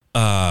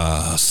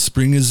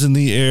Spring is in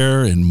the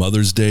air and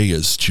Mother's Day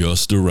is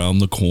just around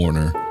the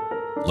corner.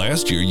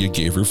 Last year you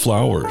gave her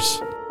flowers.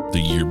 The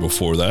year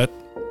before that,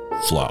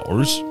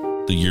 flowers.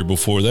 The year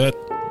before that,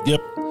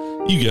 yep,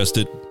 you guessed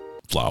it,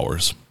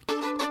 flowers.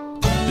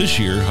 This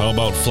year, how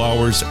about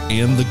flowers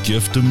and the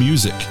gift of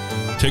music?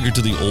 Take her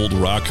to the Old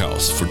Rock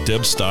House for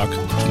Debstock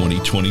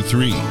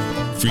 2023,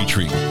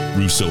 featuring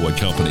Russo and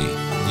Company.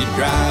 You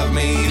drive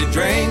me to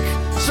drink,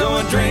 so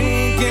I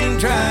drink and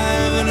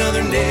drive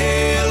another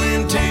nail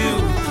into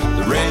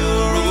the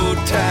railroad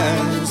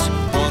ties.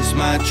 Once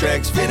my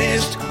track's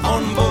finished,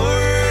 on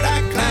board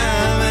I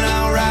climb and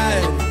I'll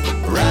ride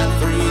right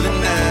through the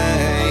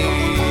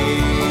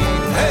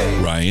night.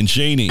 Hey, Ryan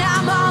Shaney.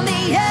 I'm on the edge.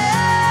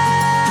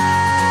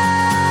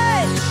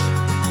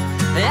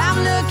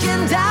 I'm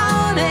looking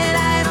down and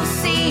I don't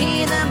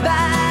see the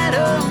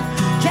bottom.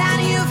 Can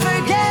you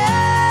forget?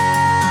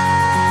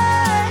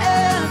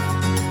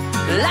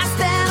 Lost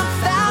and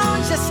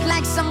found, just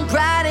like some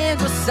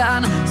prodigal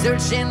son,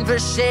 searching for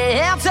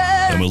shelter.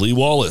 Emily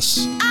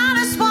Wallace. I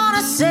just want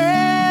a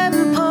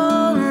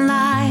simple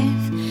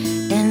life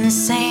in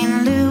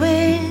St.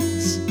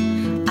 Louis.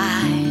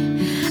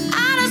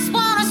 I just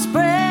want to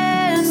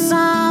spread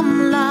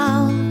some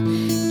love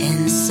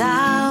in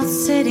South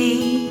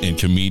City. And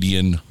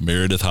comedian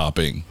Meredith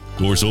Hopping.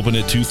 Doors open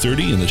at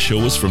 2:30 and the show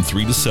is from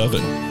 3 to 7.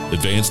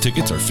 Advance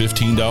tickets are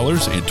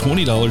 $15 and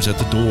 $20 at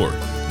the door.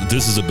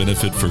 This is a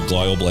benefit for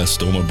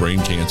glioblastoma brain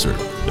cancer.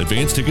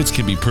 Advance tickets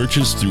can be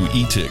purchased through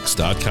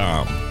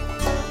etix.com.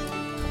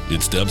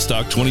 It's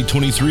Debstock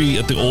 2023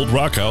 at the Old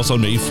Rock House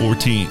on May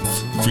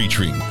 14th,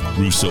 featuring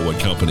Russo and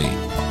Company,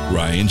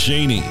 Ryan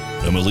Shaney,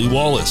 Emily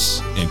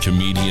Wallace, and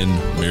comedian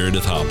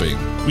Meredith Hopping.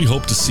 We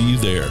hope to see you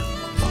there.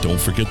 Don't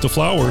forget the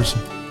flowers.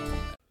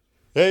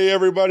 Hey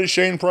everybody,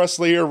 Shane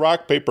Presley here,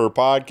 Rock Paper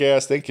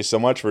Podcast. Thank you so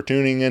much for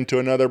tuning in to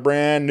another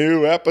brand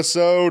new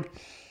episode.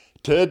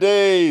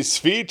 Today's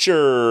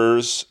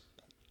features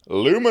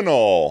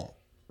Luminal.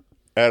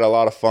 Had a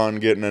lot of fun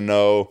getting to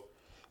know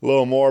a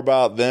little more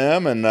about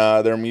them and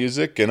their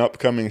music and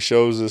upcoming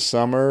shows this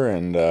summer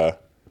and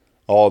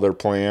all their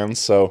plans.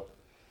 So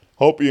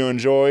hope you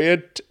enjoy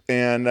it.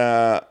 And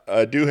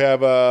I do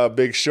have a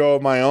big show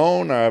of my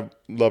own. I'd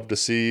love to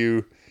see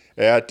you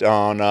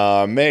on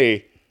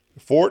May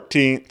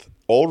 14th,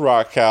 Old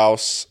Rock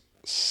House,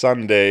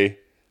 Sunday,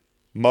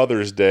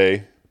 Mother's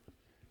Day.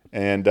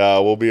 And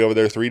we'll be over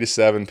there 3 to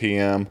 7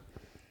 p.m.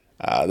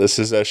 This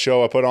is a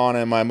show I put on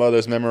in my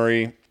mother's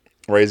memory,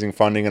 raising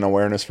funding and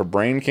awareness for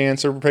brain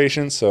cancer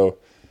patients. So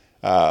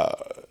I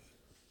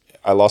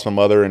lost my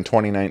mother in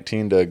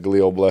 2019 to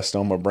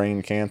glioblastoma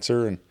brain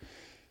cancer, and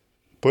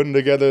putting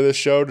together this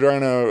show,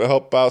 trying to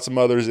help out some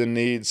others in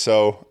need.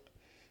 So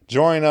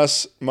join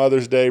us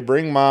Mother's Day.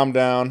 Bring mom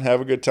down. Have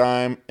a good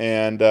time.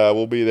 And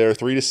we'll be there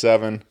 3 to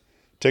 7.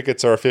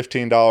 Tickets are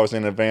 $15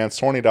 in advance,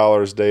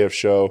 $20 day of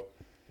show.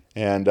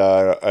 And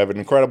I have an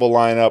incredible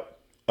lineup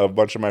of a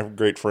bunch of my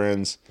great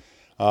friends.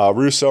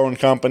 Russo and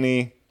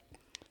Company,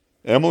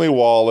 Emily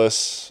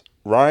Wallace,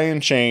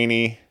 Ryan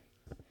Shaney,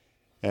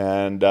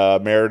 and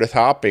Meredith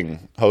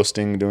Hopping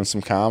hosting, doing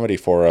some comedy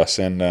for us.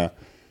 And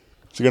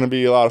it's going to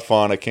be a lot of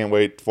fun. I can't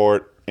wait for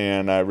it.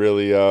 And I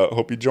really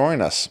hope you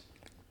join us.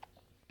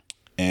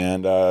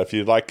 And if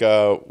you'd like,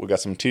 we got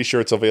some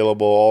t-shirts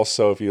available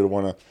also. If you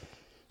want to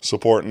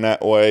support in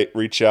that way,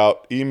 reach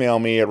out. Email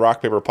me at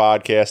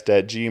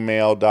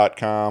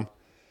rockpaperpodcast@gmail.com.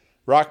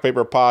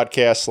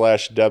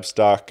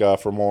 Rockpaperpodcast/Debstock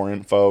for more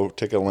info,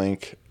 ticket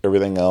link,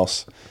 everything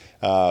else.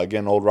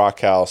 Again, Old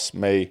Rock House,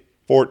 May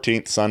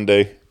 14th,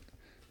 Sunday,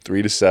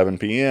 3 to 7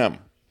 p.m.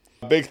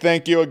 A big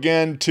thank you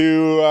again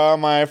to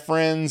my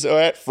friends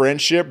at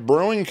Friendship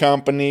Brewing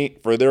Company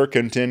for their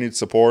continued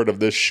support of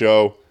this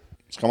show.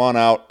 So come on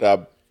out.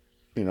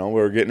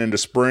 We're getting into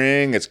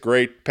spring. It's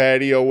great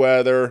patio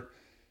weather.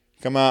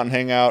 Come out and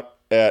hang out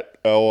at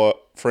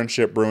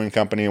Friendship Brewing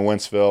Company in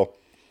Wentzville,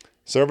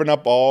 serving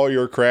up all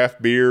your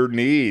craft beer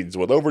needs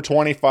with over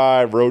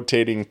 25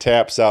 rotating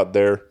taps out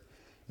there.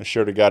 I'm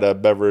sure to got a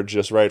beverage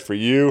just right for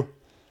you.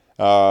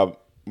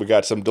 We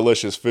got some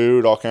delicious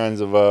food, all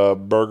kinds of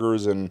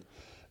burgers and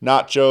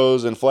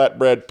nachos and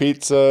flatbread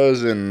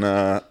pizzas and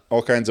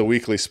all kinds of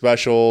weekly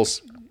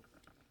specials.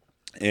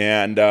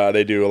 And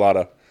they do a lot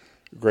of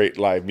great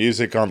live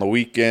music on the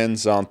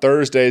weekends. On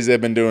Thursdays, they've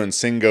been doing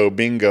Singo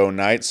Bingo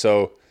night.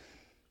 So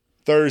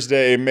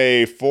Thursday,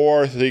 May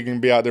 4th, you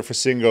can be out there for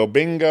Singo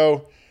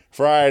Bingo.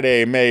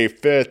 Friday, May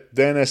 5th,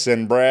 Dennis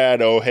and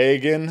Brad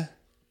O'Hagan.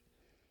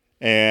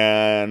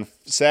 And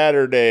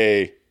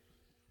Saturday,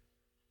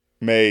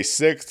 May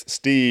 6th,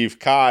 Steve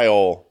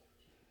Kyle.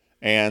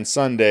 And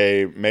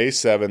Sunday, May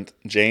 7th,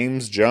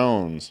 James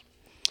Jones.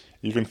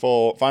 You can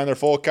find their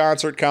full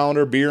concert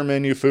calendar, beer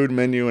menu, food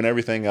menu, and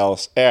everything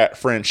else at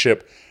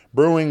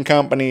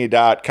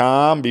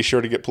friendshipbrewingcompany.com. Be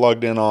sure to get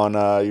plugged in on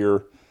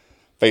your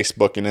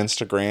Facebook and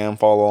Instagram.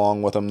 Follow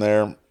along with them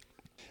there.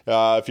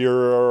 If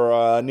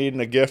you're needing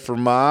a gift for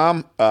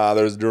mom,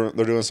 they're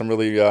doing some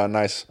really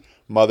nice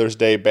Mother's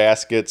Day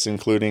baskets,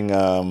 including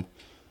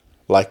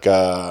like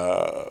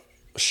a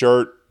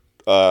shirt,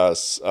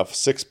 a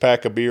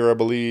 6-pack of beer, I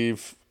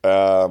believe,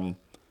 some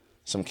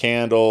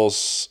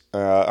candles.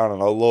 I don't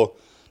know, a little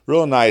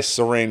real nice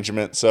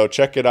arrangement. So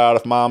check it out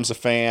if Mom's a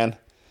fan.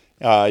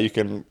 You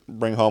can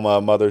bring home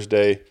a Mother's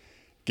Day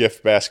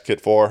gift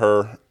basket for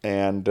her,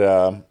 and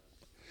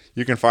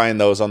you can find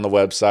those on the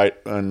website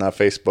and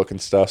Facebook and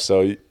stuff.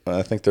 So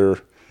I think they're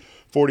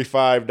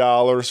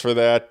 $45 for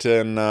that,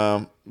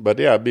 and but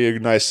yeah, it'd be a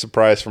nice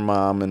surprise for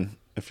Mom, and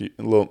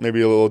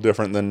maybe a little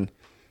different than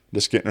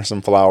just getting her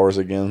some flowers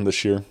again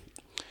this year.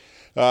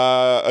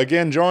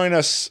 Again, join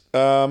us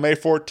May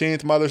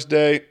 14th, Mother's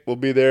Day. We'll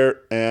be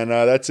there, and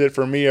that's it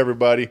for me,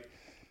 everybody.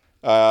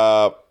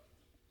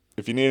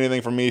 If you need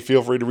anything from me,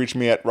 feel free to reach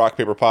me at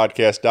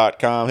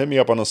rockpaperpodcast.com. Hit me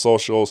up on the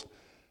socials.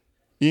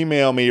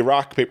 Email me,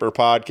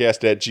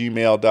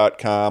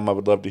 rockpaperpodcast@gmail.com. I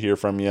would love to hear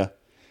from you.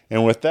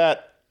 And with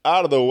that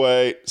out of the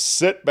way,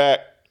 sit back,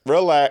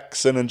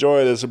 relax, and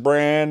enjoy this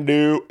brand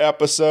new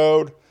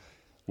episode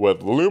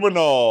with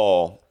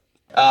Luminal.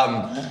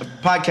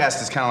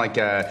 Podcast is kind of like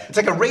it's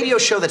like a radio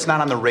show that's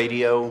not on the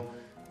radio.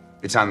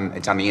 It's on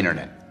the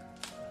internet.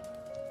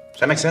 Does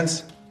that make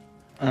sense?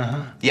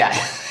 Uh-huh. Yeah.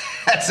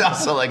 That's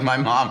also like my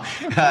mom.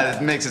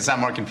 It makes it sound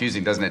more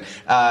confusing, doesn't it?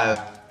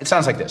 It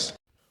sounds like this.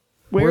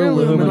 We're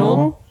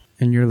Luminal.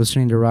 And you're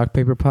listening to Rock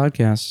Paper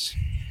Podcasts.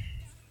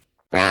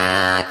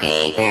 Rock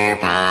Paper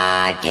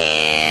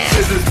Podcast.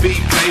 Scissors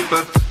beat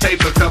paper,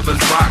 paper covers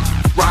rock.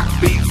 Rock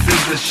beats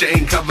scissors,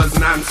 Shane covers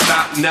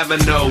non-stop. Never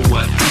know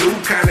what new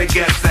kind of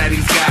guest that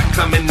he's got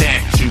coming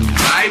at you.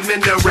 Live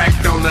and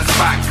direct on the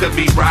spot. Could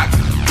be rock,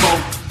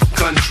 folk,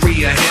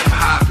 country, or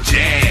hip-hop,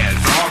 jazz.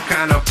 All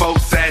kind of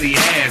folks that he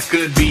has.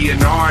 Could be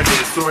an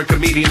artist or a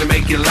comedian to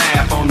make you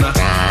laugh on the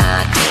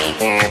Rock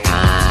Paper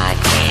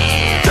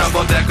Podcast.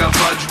 Double-decker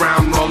fudge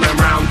round, rolling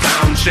round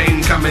town.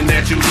 Shane coming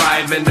at you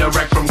live and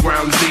direct from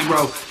ground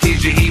zero.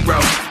 He's your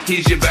hero,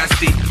 he's your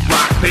bestie.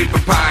 Rock Paper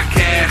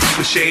Podcast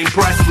with Shane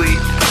Presley.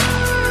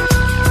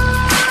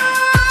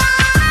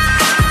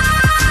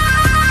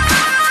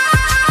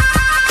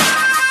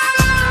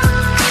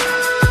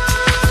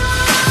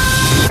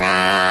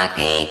 Rock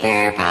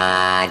Paper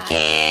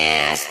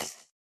Podcast.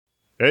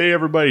 Hey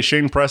everybody,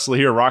 Shane Presley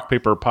here, Rock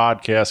Paper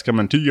Podcast,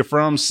 coming to you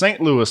from St.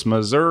 Louis,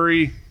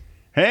 Missouri.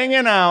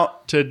 Hanging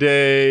out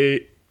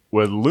today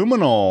with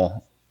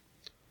Luminal.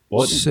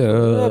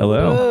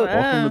 Hello.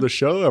 Welcome to the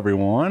show,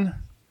 everyone.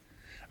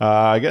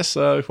 I guess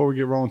before we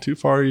get rolling too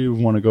far, you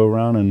want to go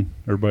around and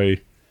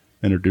everybody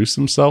introduce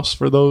themselves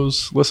for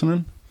those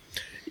listening?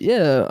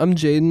 Yeah, I'm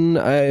Jaden.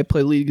 I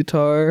play lead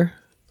guitar.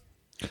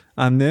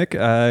 I'm Nick.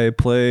 I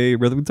play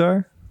rhythm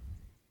guitar.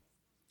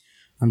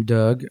 I'm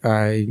Doug.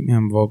 I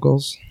am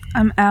vocals.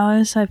 I'm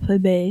Alice. I play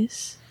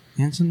bass.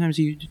 And sometimes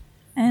you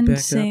and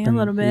sing a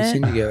little bit. We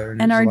sing together,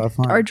 and and it's a lot of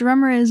fun. our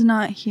drummer is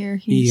not here.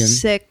 He's Ian.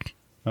 sick.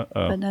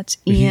 But that's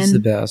Ian. He's the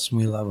best.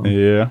 We love him.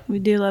 Yeah. We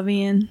do love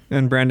Ian.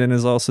 And Brandon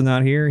is also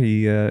not here.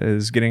 He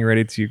is getting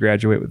ready to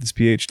graduate with his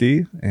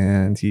PhD,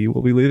 and he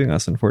will be leaving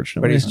us,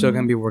 unfortunately. But he's still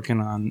going to be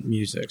working on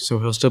music, so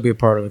he'll still be a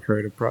part of the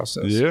creative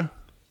process. Yeah.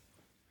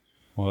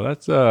 Well,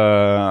 that's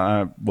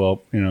kind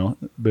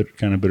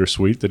of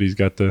bittersweet that he's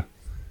got the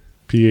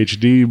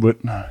PhD,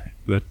 but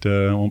that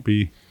won't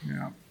be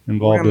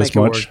involved as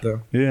much. Work,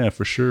 though. Yeah,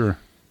 for sure.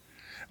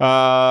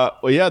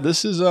 Well, yeah,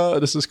 this is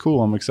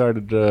cool. I'm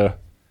excited.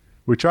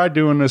 We tried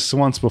doing this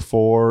once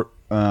before.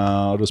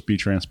 I'll just be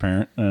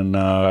transparent, and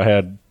I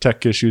had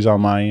tech issues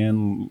on my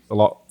end. It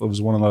was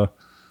one of the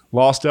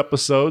lost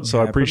episodes,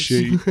 so I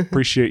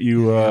appreciate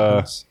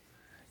you.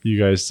 You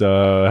guys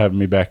having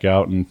me back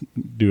out and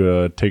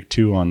do a take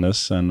 2 on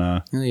this, and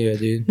Hell yeah,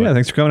 dude. Yeah,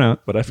 thanks for coming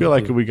out. but I feel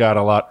like we got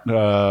a lot.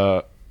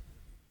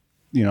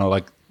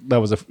 Like that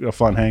was a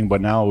fun hang,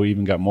 but now we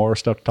even got more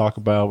stuff to talk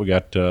about. We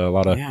got a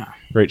lot of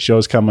great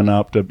shows coming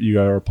up that you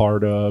guys are a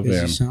part of, Busy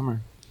and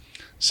summer.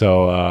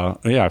 so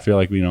I feel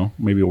like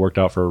maybe it worked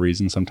out for a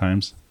reason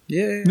sometimes.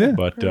 Yeah.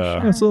 But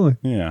Absolutely.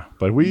 yeah,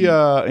 but we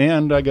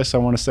and I guess I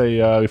want to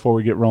say before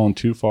we get rolling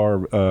too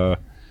far,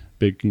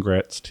 big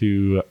congrats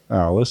to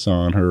Alice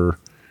on her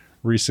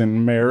recent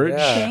marriage.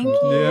 Thank you.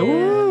 Yeah,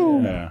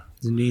 woo. Yeah.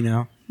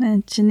 Nino.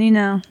 It's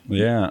Nino.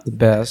 Yeah. The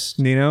best.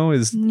 Nino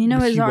is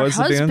our was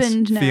the band's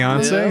husband now.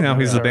 fiance. Yeah. Now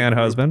he's the band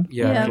husband.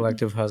 Yeah,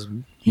 collective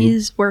husband.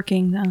 He's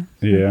working though.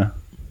 Yeah.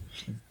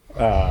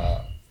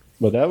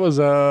 But that was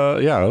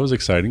it was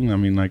exciting. I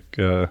mean, like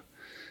I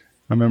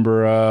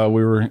remember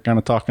we were kind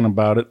of talking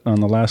about it on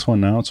the last one.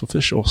 Now it's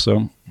official.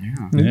 So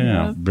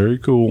yeah, very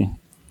cool.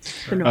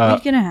 Been a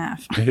week and a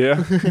half.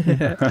 Yeah.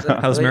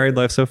 How's married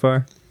life so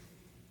far?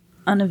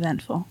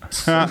 Uneventful.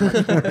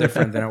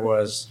 Different than it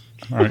was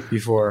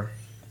before.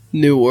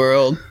 New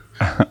world.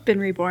 Been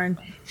reborn.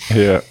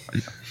 Yeah.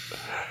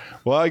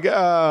 Well,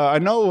 I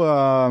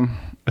know.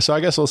 So I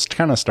guess let's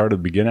kind of start at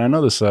the beginning. I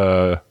know this.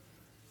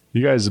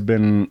 You guys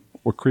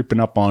we're creeping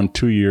up on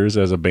 2 years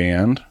as a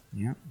band.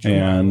 Yeah.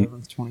 And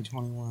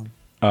 2021.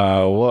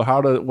 Well,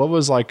 what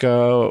was like?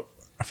 I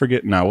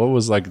forget now. What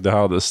was like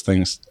how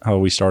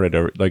we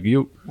started? Like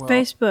you.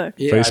 Facebook.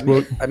 Yeah,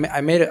 Facebook.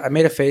 I made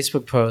a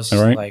Facebook post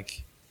All right.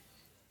 like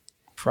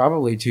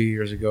probably 2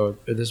 years ago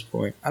at this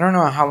point. I don't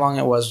know how long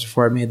it was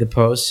before I made the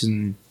post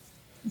and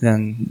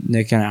then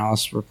Nick and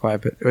Alice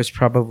replied, but it was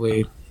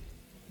probably,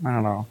 I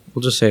don't know,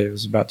 we'll just say it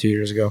was about 2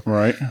 years ago.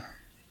 Right.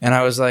 And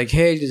I was like,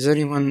 hey, does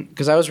anyone,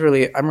 because I'm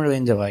really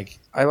into like,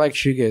 I like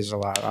shoegaze a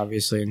lot,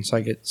 obviously, and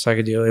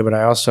psychedelia, but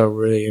I also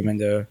really am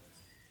into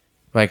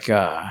like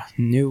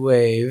new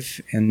wave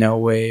and no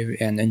wave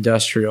and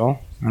industrial.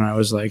 And I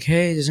was like,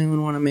 hey, does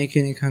anyone want to make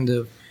any kind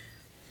of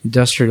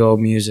industrial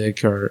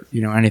music or,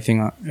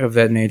 anything of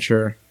that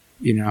nature?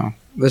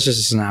 This is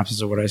a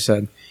synopsis of what I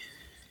said.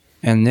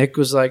 And Nick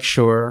was like,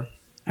 sure.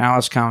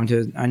 Alice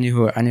commented. I've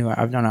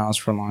known Alice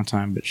for a long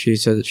time, but she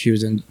said that she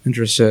was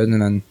interested,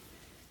 and then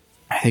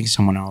I think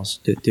someone else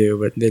did too,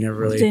 but they never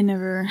really.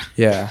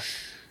 Yeah.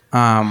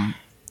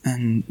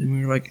 And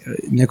we were like,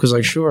 Nick was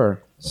like,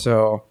 sure.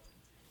 So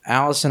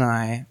Alice and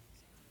I,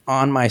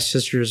 on my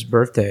sister's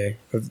birthday,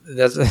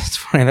 that's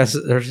funny.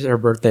 Her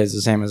birthday is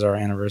the same as our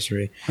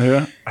anniversary.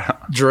 Yeah.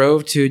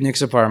 Drove to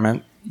Nick's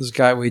apartment. This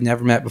guy we'd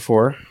never met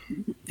before.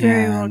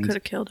 Very well could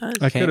have killed us.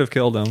 I could have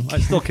killed him. I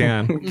still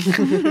can.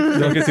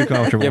 Don't get too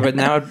comfortable. Yeah, but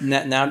now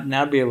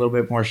it'd be a little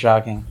bit more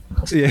shocking.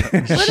 Yeah.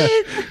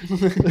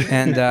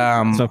 And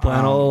it's my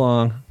plan all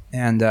along.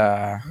 And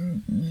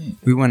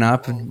we went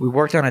up and we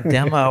worked on a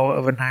demo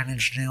of a Nine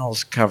Inch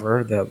Nails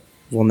cover that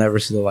will never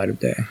see the light of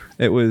day.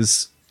 It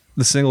was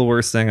the single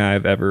worst thing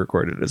I've ever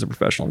recorded as a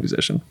professional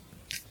musician.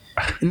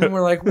 And then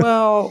we're like,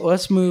 well,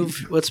 let's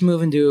move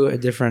and do a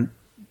different.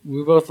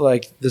 We both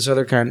like this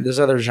other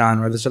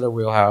genre, this other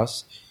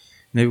wheelhouse.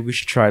 Maybe we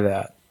should try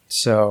that.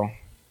 So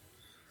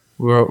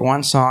we wrote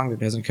one song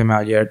that hasn't come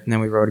out yet, and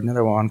then we wrote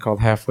another one called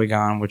Halfway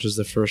Gone, which is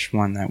the first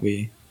one that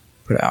we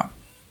put out.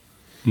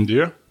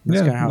 Yeah.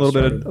 That's kinda how a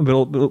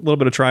little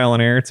bit of trial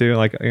and error too.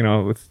 Like,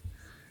 with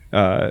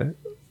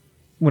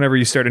whenever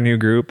you start a new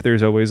group,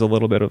 there's always a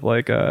little bit of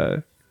like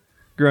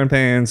growing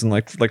pains and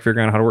like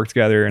figuring out how to work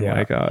together and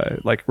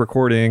like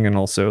recording and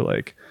also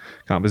like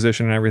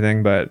composition and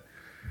everything. But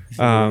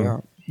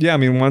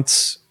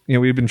once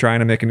we've been trying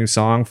to make a new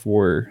song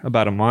for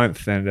about a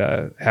month,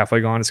 and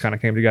Halfway Gone just kind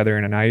of came together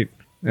in a night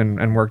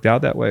and worked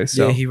out that way.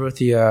 So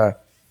yeah,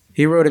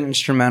 he wrote an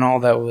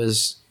instrumental that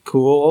was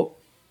cool,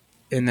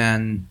 and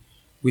then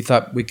we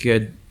thought we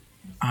could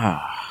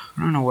I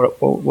don't know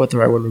what the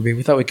right word would be.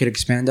 We thought we could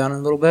expand on it a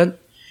little bit.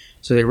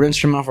 So the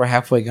instrumental for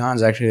Halfway Gone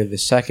is actually the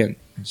second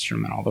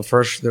instrumental. The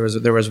first there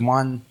was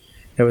one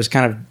that was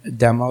kind of a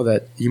demo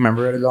that you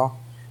remember it at all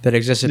that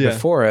existed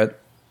before it.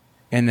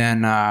 And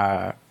then,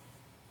 the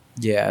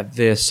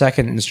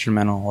second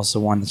instrumental is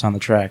the one that's on the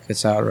track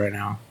that's out right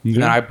now. Yeah.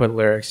 And then I put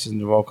lyrics and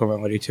the vocal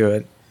melody to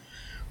it.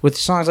 With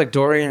songs like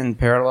Dorian and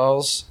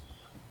Parallels,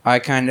 I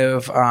kind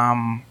of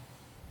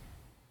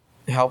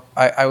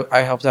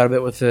helped out a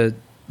bit with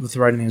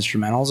writing the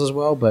instrumentals as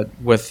well. But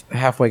with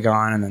Halfway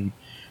Gone and then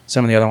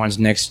some of the other ones,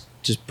 Nick's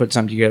just put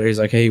something together. He's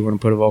like, hey, you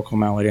want to put a vocal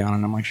melody on it?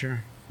 And I'm like,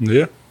 sure.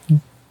 Yeah.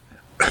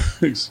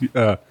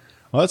 Well,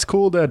 that's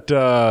cool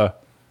that...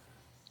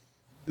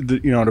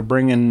 to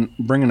bring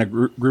in a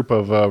group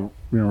of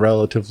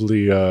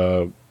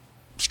relatively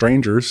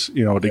strangers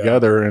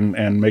together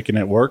and making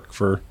it work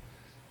for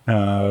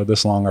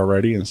this long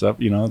already and stuff.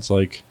 It's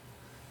like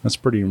that's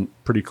pretty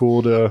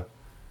cool to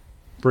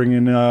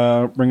bringing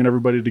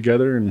everybody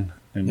together and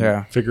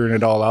figuring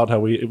it all out. How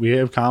we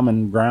have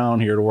common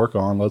ground here to work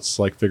on. Let's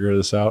like figure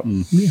this out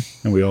and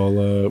we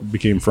all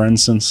became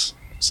friends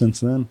since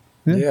then.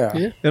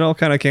 Yeah. It all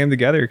kind of came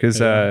together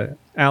because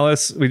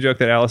Alice, we joke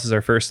that Alice is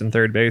our first and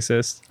third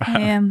bassist. I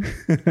am.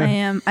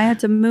 I had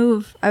to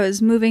move. I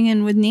was moving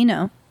in with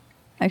Nino,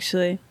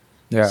 actually.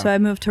 Yeah. So I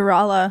moved to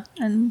Rolla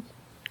and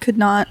could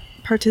not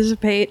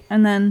participate,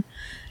 and then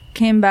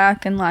came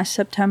back. And last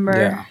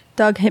September,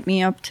 Doug hit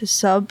me up to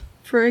sub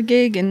for a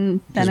gig,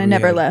 and then I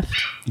never left.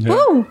 Yeah.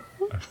 Woo!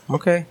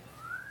 Okay.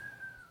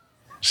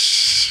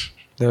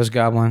 That was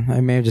Goblin. I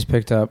may have just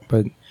picked up,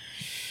 but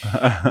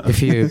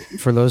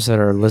for those that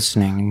are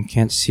listening and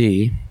can't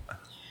see,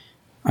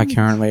 I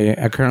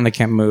currently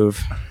can't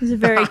move. There's a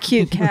very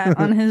cute cat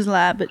on his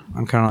lap, but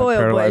I'm kind of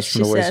paralyzed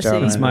from the waist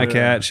down. It's my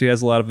cat. She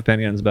has a lot of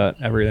opinions about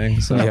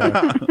everything. So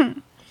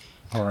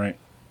all right.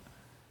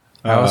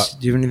 Alice,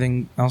 do you have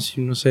anything else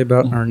you want to say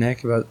about our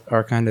Nick, about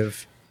our kind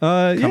of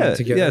coming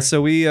together? Yeah.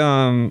 So we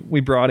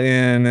brought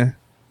in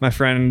my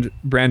friend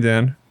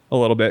Brendan a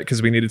little bit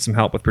because we needed some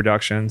help with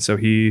production. So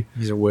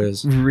he's a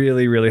whiz.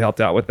 Really, really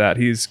helped out with that.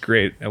 He's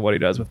great at what he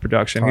does with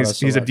production.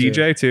 He's a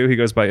DJ too. He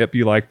goes by Ip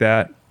You Like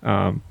That.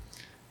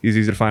 He's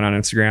easy to find on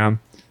Instagram.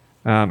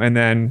 And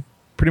then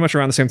pretty much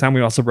around the same time, we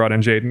also brought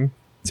in Jaden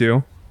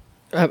too.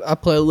 I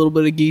play a little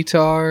bit of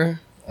guitar.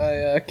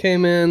 I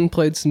came in,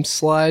 played some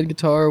slide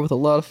guitar with a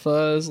lot of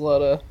fuzz, a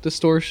lot of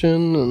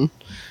distortion, and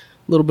a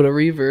little bit of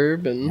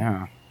reverb.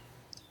 And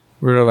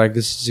we're like,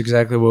 this is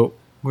exactly what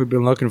we've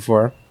been looking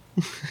for.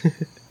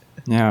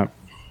 Yeah,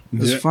 it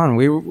was fun.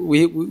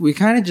 We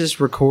kind of just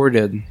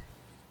recorded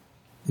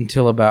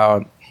until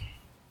about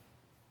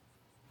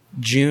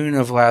June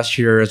of last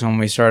year is when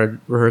we started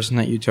rehearsing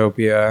at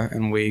Utopia,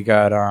 and we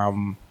got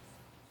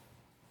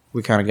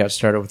we kind of got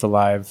started with the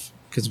live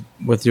because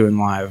with doing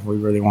live, we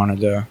really wanted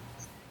to.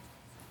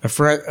 A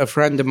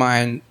friend of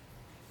mine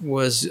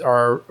was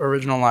our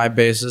original live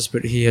bassist,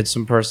 but he had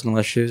some personal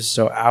issues,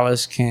 so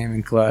Alice came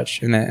in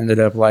clutch, and then ended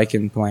up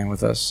liking playing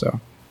with us. So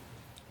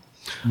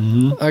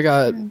I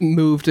got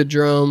moved to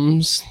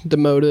drums,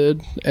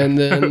 demoted, and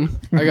then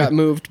I got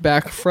moved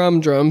back from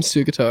drums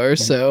to guitar.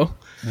 So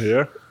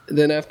Yeah.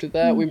 then after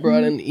that, we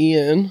brought in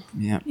Ian.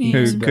 yeah,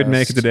 Who couldn't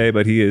make it today,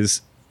 but he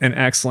is an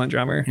excellent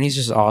drummer. and he's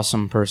just an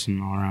awesome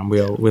person all around.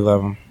 We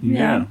love him.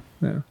 Yeah.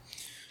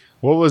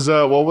 What was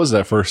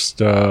that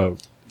first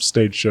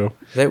stage show?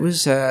 That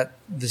was at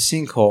the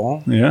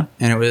Sinkhole, Yeah.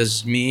 and it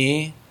was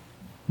me,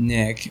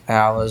 Nick,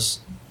 Alice,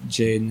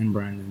 Jaden, and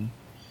Brendan.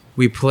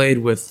 We played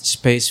with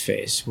Space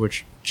Face,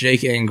 which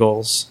Jake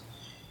Ingalls,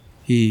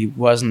 he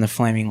was in the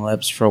Flaming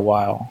Lips for a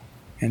while,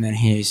 and then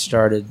he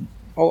started.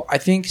 Oh, I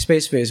think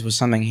Space Face was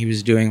something he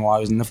was doing while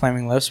he was in the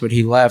Flaming Lips, but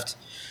he left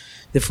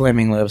the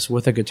Flaming Lips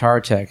with a guitar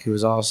tech who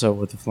was also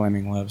with the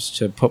Flaming Lips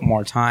to put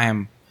more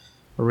time,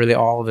 or really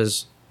all of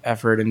his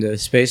effort, into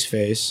Space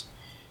Face.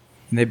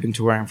 And they've been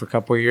touring for a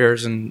couple of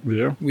years, and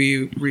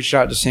we reached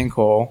out to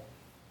Sinkhole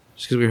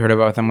just because we heard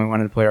about them. We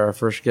wanted to play our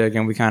first gig,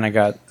 and we kind of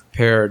got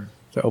paired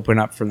to open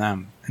up for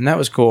them, and that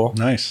was cool.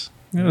 Nice.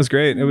 It was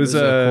great. It was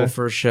a cool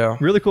first show.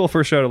 Really cool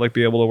first show to like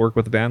be able to work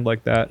with a band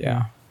like that.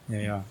 Yeah.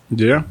 Yeah.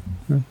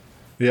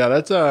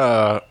 That's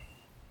I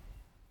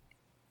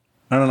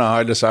don't know.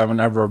 I've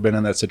never been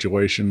in that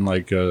situation,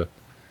 like in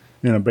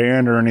a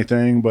band or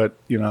anything, but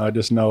I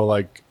just know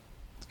like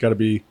it's got to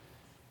be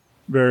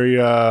very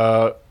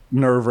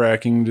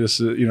nerve-wracking,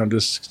 just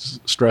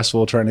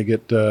stressful trying to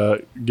get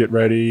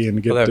ready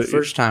and get. Well, that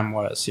first time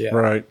was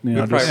right. We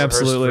probably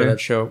absolutely rehearsed for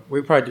that show.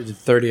 We probably did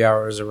 30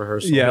 hours of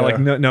rehearsal. Yeah, like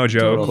no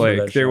joke. Total for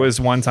that Like there show. was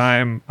one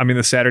time. I mean,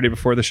 the Saturday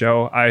before the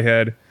show,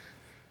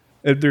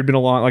 there'd been a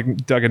long,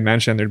 like Doug had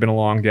mentioned, there'd been a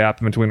long gap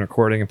in between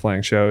recording and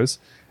playing shows,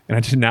 and I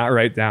did not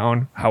write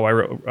down how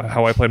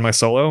I played my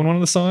solo in one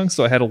of the songs,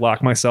 so I had to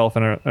lock myself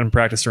in a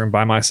practice room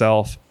by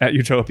myself at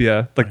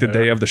Utopia, like the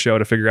day of the show,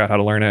 to figure out how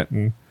to learn it.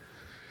 And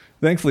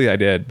thankfully I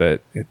did,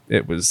 but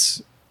it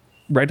was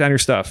write down your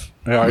stuff.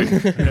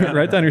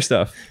 Write down your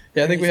stuff.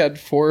 Yeah, I think we had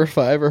 4 or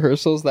 5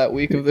 rehearsals that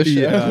week of the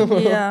show.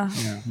 Yeah.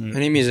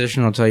 Any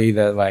musician will tell you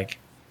that, like,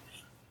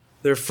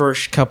 their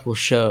first couple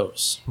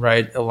shows,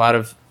 right? A lot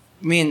of,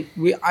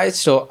 I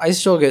still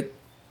get,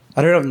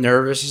 I don't know if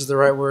nervous is the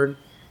right word.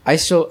 I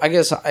guess like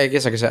I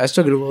said, I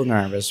still get a little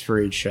nervous for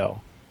each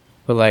show,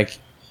 but like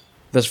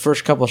those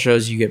first couple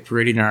shows, you get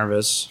pretty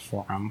nervous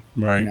for them,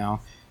 Right.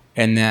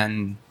 and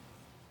then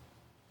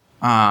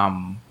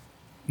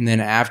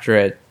after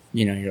it,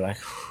 you're like,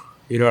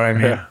 you know what I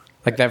mean? Yeah.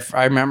 Like that.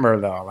 I remember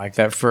though, like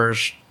that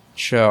first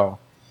show,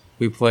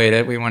 we played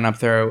it. We went up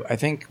there. I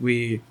think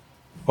we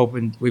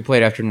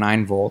played after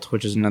 9 Volt,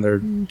 which is another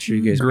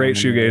shoegaze Great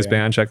band in the shoegaze area.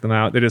 band. Check them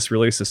out. They just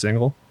released a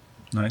single.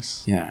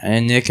 Nice. Yeah,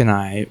 and Nick and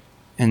I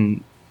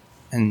and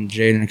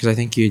Jaden, because I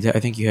think you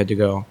had to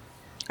go.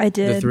 I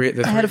did.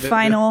 The I had a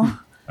final.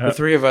 The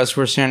three of us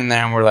were standing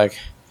there and we're like,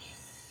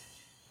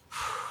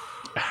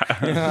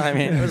 I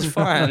mean, it was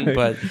fun,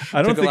 but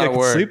I don't think I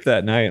could sleep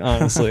that night,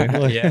 honestly.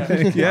 Like,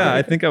 Yeah.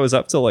 I think I was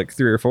up till like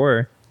 3 or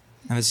 4.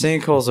 And the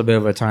Sinkhole's a bit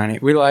of a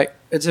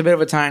it's a bit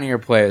of a tinier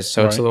place,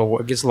 so it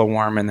gets a little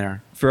warm in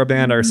there. For a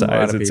band our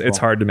size, of it's people.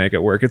 hard to make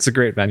it work. It's a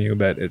great venue,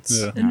 but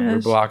it's We're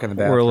blocking the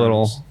bathrooms. we're a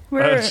little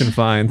We're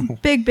confined.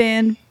 big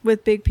band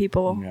with big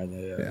people.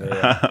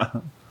 Yeah.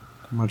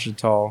 Bunch of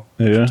tall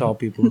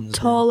people in this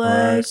Tall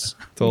band. as.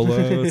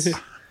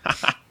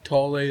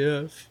 Tall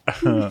AF.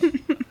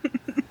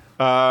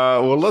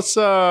 Well,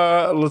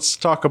 let's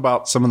talk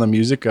about some of the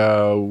music.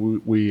 I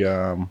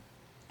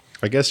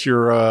guess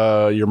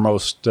your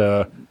most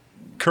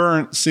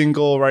current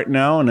single right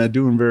now, and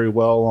doing very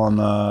well on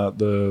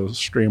the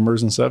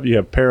streamers and stuff. You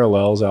have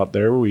Parallels out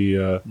there.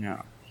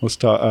 Let's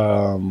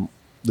talk.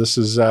 This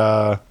is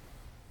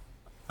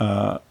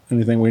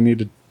anything we need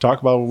to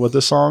talk about with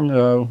this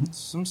song.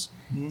 Some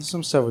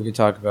stuff we could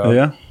talk about.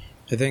 Yeah,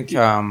 I think.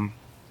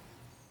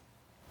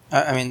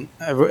 I mean,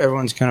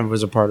 everyone's kind of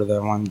was a part of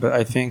that one, but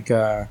I think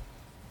I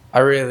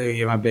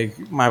really am a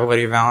big My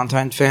Bloody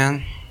Valentine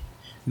fan.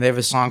 They have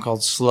a song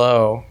called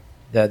Slow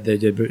that they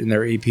did in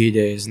their EP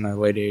days in the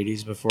late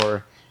 80s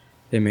before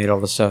they made all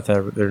the stuff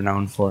that they're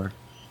known for.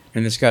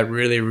 And it's got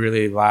really,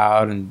 really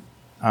loud and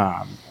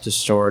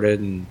distorted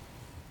and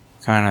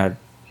kind of,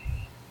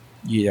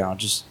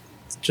 just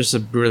a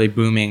really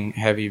booming,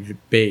 heavy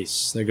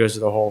bass that goes to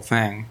the whole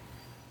thing.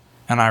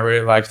 And I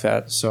really liked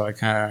that, so I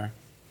kind of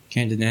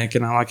came to Nick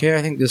and I'm like, hey,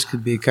 I think this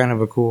could be kind of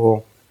a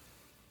cool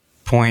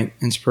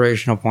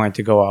inspirational point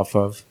to go off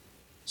of.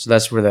 So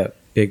that's where that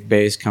big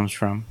bass comes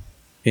from,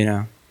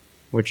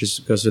 which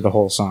goes through the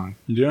whole song.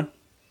 yeah.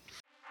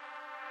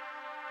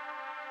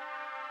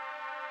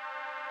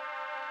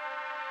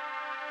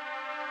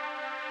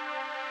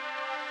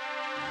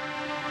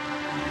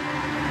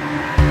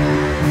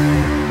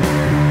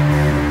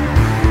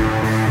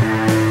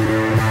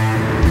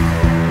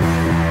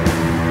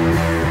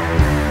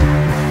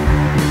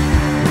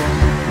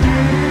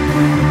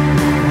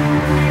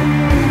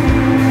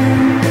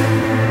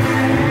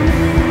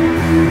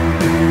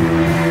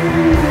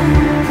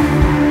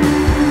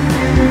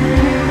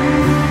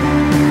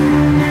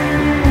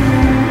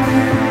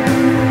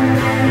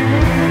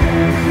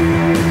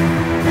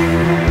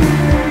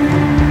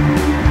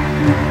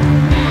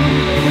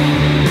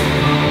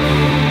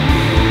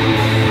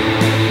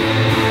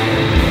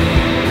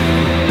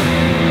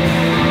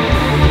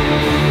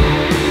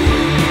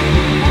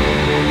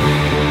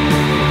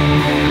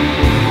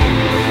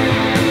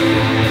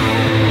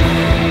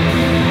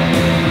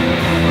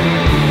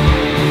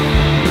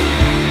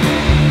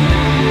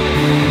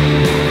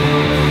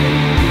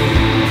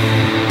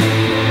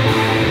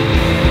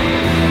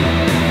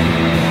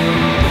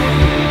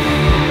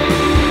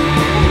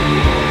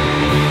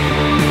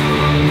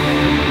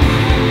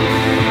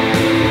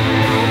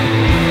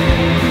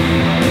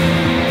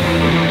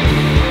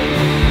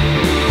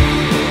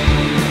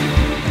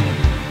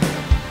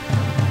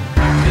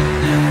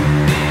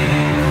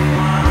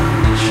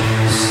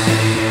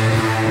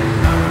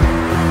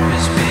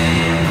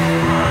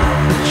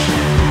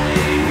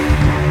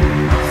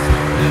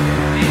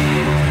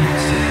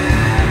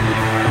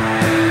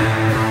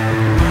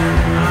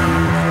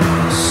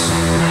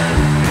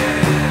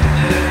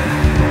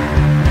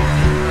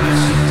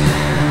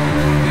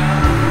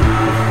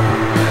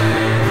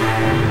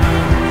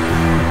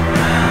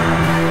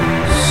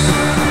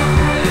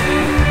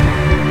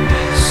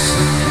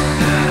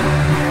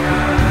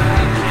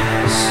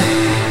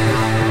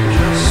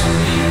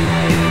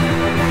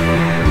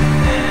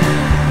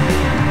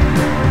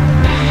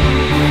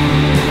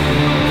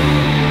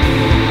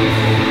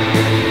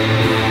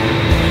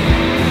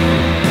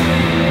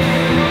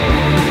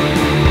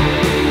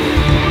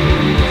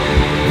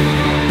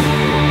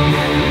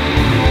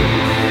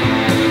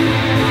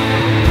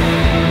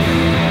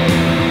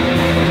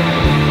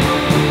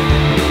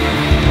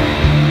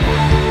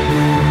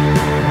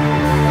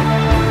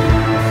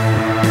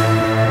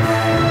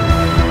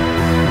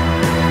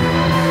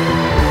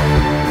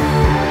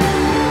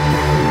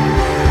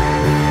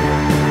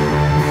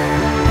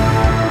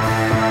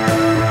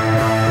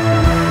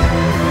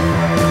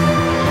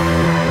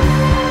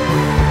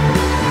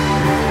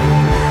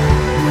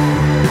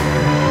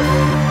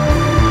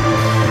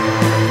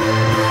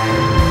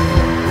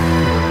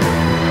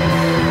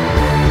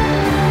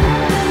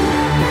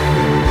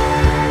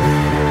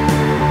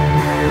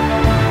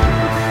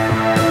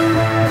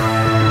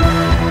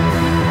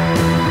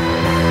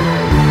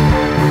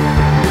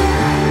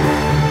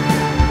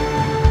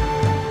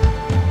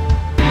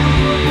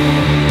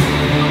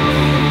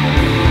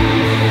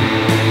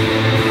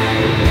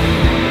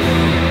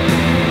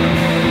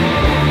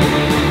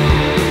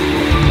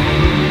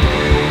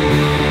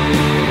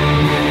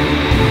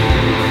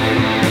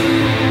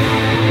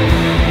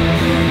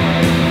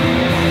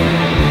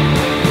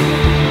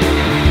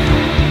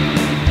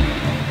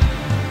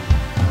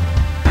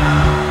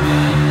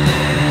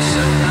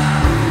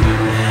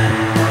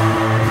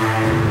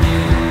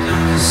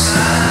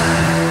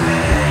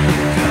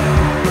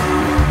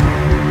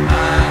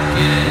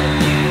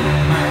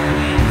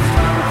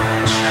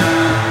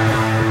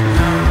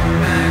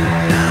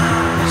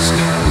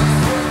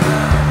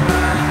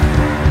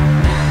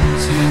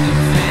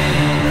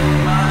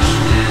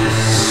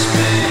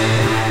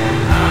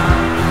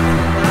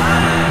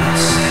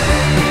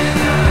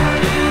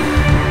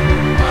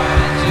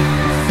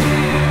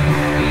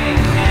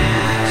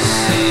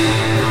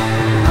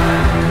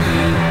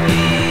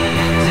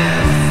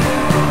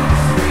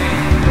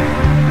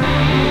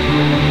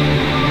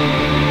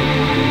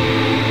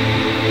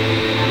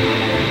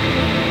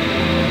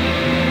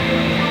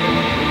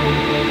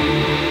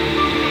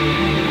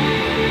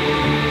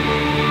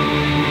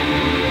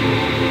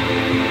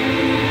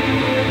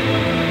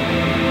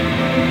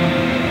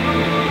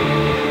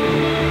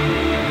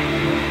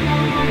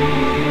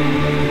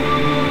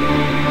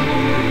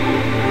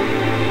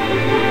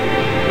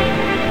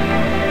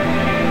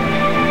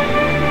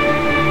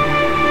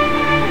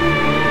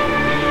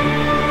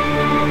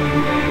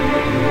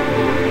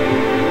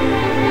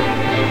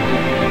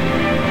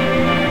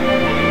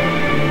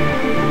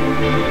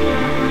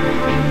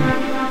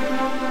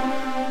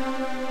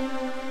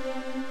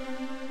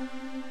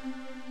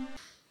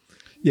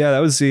 Yeah, that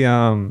was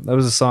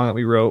a song that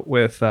we wrote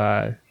with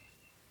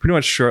pretty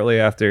much shortly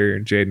after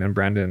Jaden and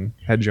Brendan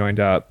had joined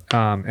up,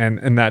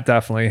 and that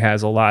definitely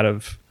has a lot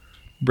of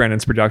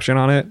Brendan's production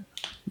on it.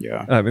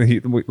 Yeah, I mean,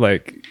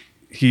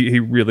 he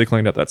really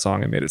cleaned up that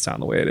song and made it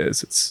sound the way it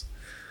is.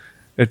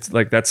 It's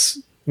like that's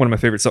one of my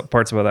favorite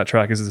parts about that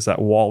track is just that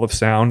wall of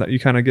sound that you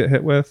kind of get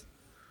hit with.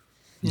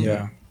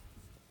 Yeah,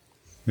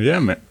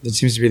 man. It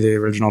seems to be the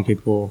original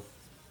people.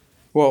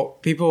 Well,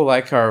 people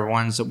like our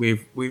ones that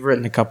we've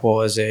written a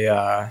couple as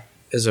a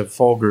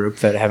full group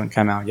that haven't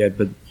come out yet,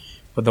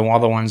 but all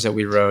the ones that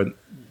we wrote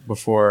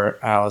before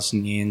Alice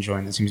and Ian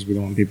joined, that seems to be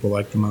the one people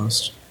like the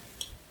most.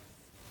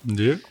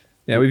 Yeah.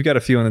 Yeah, we've got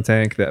a few in the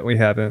tank that we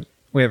haven't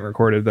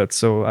recorded. That's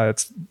so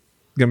it's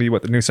gonna be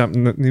what the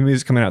new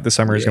music coming out this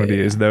summer is gonna be.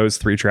 Is those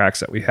 3 tracks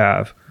that we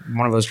have?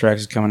 One of those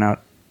tracks is coming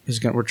out.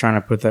 We're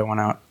trying to put that one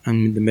out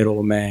in the middle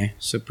of May,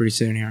 so pretty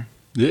soon here.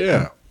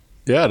 Yeah.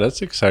 Yeah,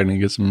 that's exciting to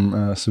get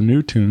some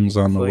new tunes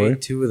on the way.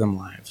 2 of them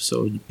live,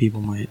 so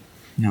people might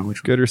know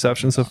which Good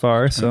reception so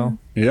far, so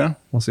yeah,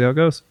 we'll see how it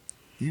goes.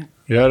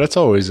 Yeah, that's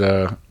always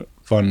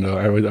fun.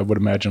 I would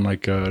imagine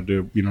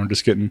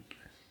just getting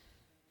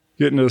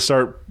to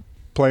start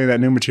playing that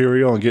new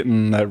material and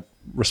getting that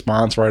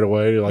response right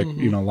away,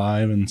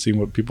 live, and seeing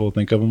what people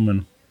think of them,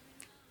 and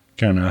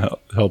kind of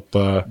help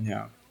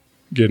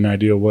get an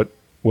idea of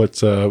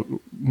what's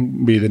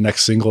be the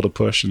next single to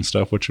push and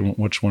stuff, which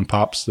one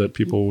pops that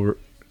people were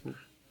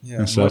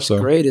and stuff.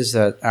 What's great is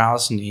that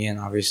Alice and Ian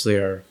obviously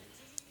are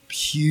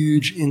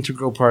huge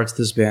integral parts of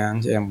this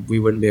band, and we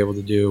wouldn't be able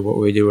to do what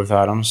we do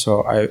without them.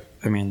 So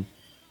I mean,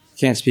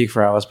 can't speak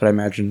for Alice, but I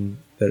imagine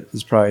that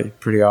it's probably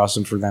pretty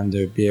awesome for them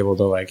to be able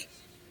to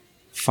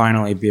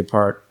finally be a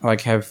part,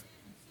 have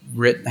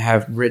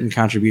written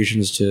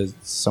contributions to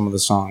some of the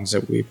songs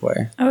that we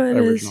play. Oh, it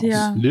originals. is,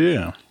 yeah.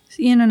 Yeah.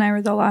 Ian and I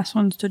were the last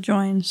ones to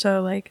join,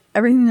 so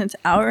everything that's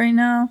out right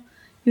now,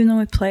 even though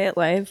we play it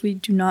live, we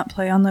do not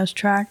play on those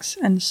tracks,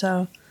 and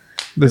so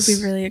it'll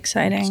be really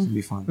exciting. It's gonna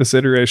be fun. This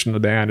iteration of the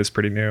band is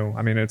pretty new.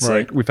 I mean, it's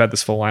we've had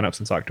this full lineup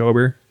since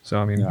October, so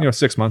I mean,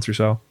 6 months or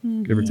so,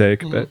 give or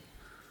take. But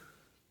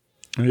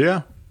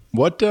yeah,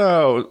 what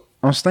I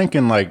was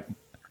thinking, you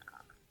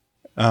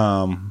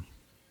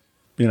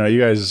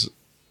guys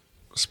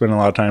spend a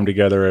lot of time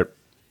together at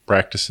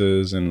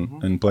practices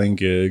and playing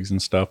gigs and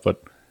stuff,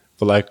 but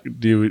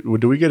do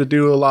we get to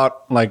do a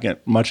lot,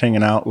 much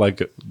hanging out,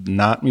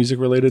 not music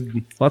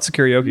related? Lots of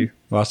karaoke.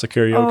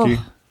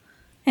 Oh,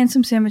 and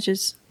some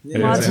sandwiches. Yeah.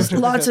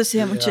 Lots of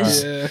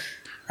sandwiches. Yeah.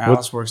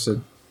 Alice works at,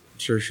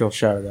 sure she'll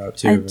shout it out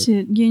too. I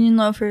do Union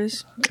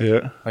Loafers.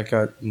 Yeah.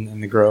 In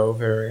the Grove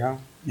area,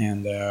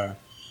 and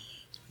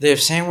they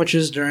have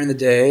sandwiches during the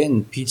day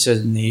and pizza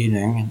in the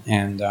evening,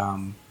 and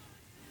a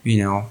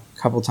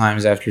couple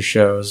times after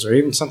shows, or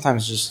even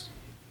sometimes just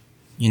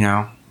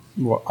on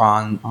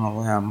a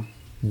whim,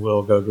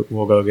 we'll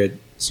go get,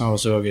 some of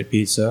us will go get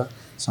pizza,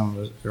 some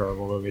of us will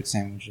go get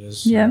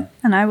sandwiches. Yeah,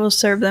 and I will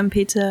serve them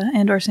pizza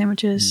and or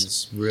sandwiches.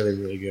 It's really,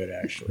 really good,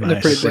 actually.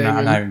 They're pretty I'm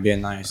banging. not even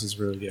being nice. It's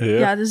really good.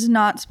 Yeah, this is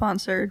not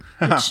sponsored.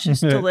 It's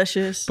just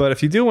delicious. But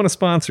if you do want to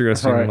sponsor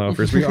us, Union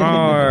Loafers, we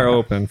are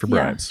open for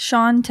bribes.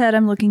 Sean, Ted,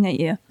 I'm looking at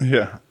you.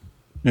 Yeah.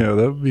 Yeah,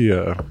 that would be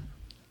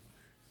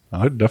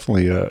I'd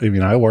definitely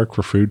I work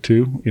for food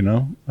too,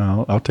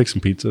 I'll take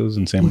some pizzas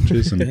and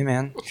sandwiches and Hey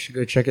man, you should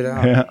go check it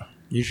out. yeah.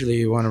 Usually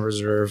you want to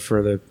reserve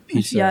for the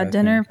pizza. Yeah, I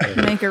dinner, think.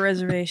 make a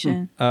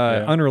reservation.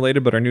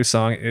 Unrelated, but our new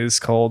song is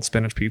called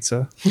Spinach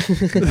Pizza.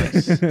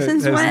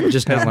 Since when?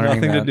 Just now Has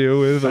learning nothing that. to do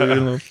with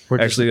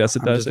actually, yes,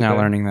 it I'm does. just now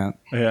learning that.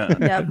 Yeah.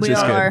 Yeah, we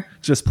Just all kidding. are.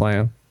 Just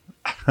playing.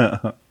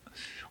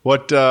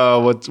 What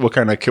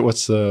kind of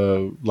what's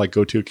the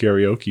go-to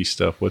karaoke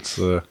stuff? What's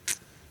the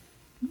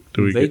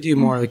They do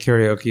more of the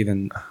karaoke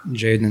than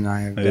Jaden and I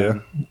have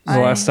done. The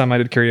last time I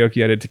did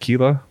karaoke, I did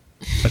tequila.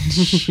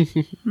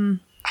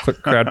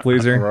 Quick crowd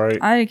pleaser. right?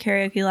 I did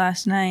karaoke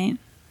last night.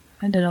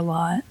 I did a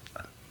lot.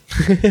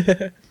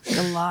 A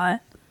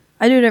lot.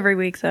 I do it every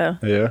week though.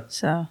 Yeah.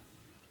 So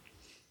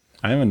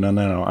I haven't done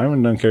that. I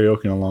haven't done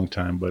karaoke in a long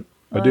time, but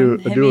I Well, do.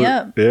 hit I do me it.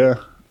 up. Yeah.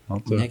 I'll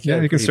have to- Nick Yeah, had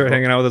a you can pretty start ba-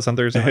 hanging out with us on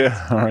Thursday.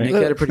 yeah. All right. Nick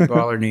had a pretty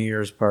baller New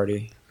Year's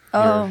party.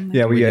 Oh,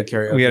 Yeah, we We had did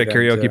karaoke we had a then,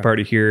 karaoke too.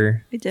 party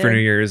here We did. for New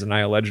Year's, and I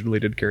allegedly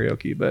did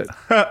karaoke, but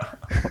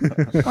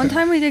one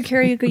time we did do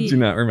karaoke.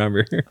 not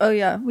remember. Oh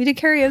yeah, we did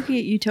karaoke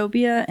at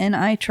Utopia, and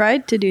I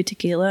tried to do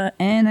tequila,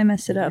 and I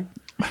messed it up.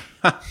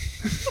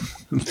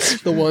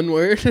 The one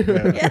word.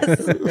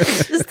 Yes,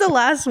 just the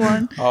last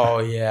one. Oh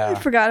I yeah,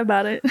 forgot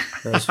about it.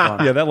 that was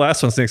fun. Yeah, that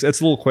last one stinks.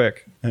 It's a little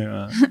quick.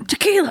 Yeah.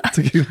 Tequila.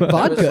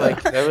 Vodka.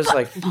 That was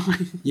like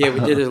yeah, we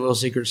did a little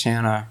Secret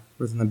Santa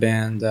within the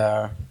band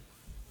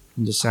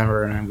in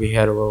December, and we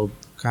had a little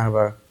kind of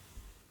a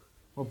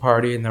little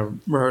party in the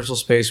rehearsal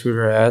space we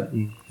were at,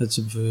 and had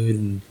some food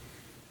and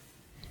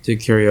did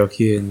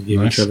karaoke and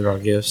gave Nice. each other our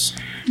gifts.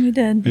 We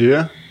did.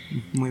 Yeah.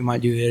 We might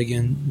do that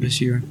again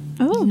this year.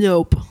 Oh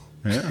Nope.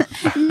 Yeah.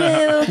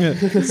 no.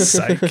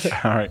 Psych.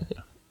 All right.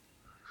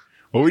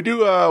 Well, we do.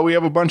 We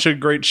have a bunch of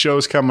great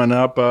shows coming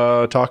up.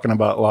 Talking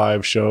about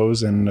live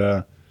shows,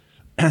 and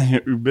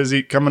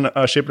busy coming,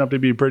 shaping up to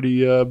be a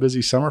pretty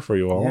busy summer for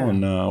you all,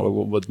 and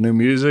with new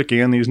music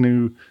and these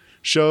new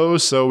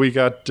shows. So we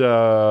got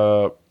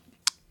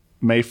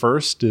May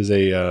 1st is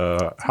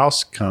a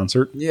house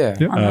concert. Yeah,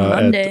 on a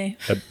Monday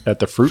at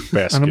the Fruit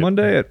Basket. On a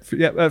Monday at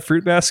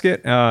Fruit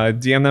Basket.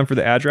 DM them for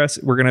the address.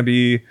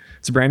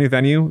 It's a brand new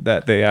venue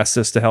that they asked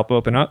us to help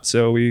open up,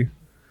 so we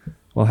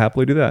will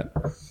happily do that.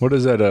 What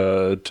is that?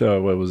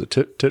 What was it?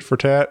 Tit for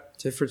Tat.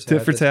 Tit for Tat.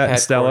 Tit for Tat and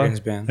Stella.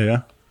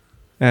 Yeah.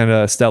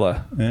 And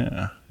Stella.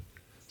 Yeah.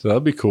 So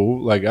that'd be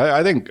cool. Like,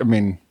 I think,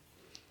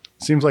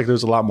 seems like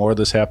there's a lot more of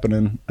this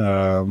happening.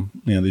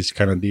 These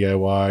kind of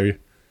DIY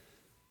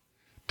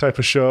type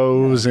of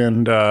shows,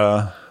 and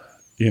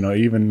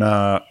even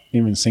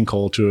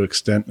Sinkhole to an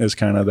extent is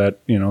kind of that.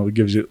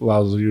 It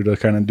allows you to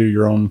kind of do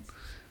your own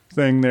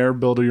thing there,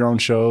 build your own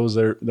shows.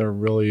 They're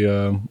really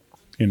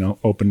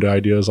open to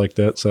ideas like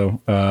that. So,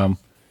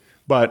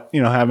 but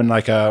having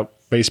like a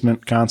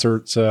basement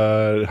concerts,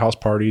 house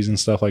parties, and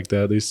stuff like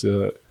that.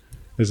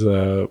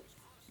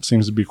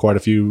 Seems to be quite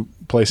a few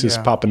places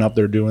popping up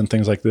there doing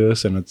things like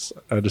this, and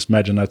I just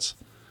imagine that's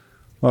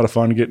a lot of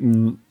fun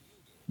getting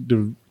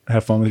to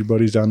have fun with your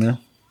buddies down there.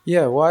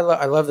 Yeah, well,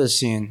 I love this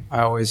scene.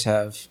 I always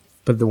have,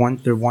 but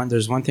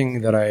there's one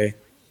thing that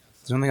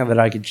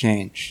I could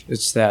change.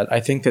 It's that I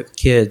think that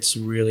kids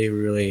really,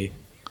 really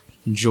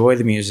enjoy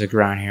the music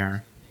around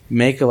here,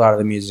 make a lot of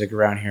the music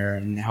around here,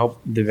 and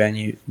help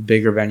the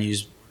bigger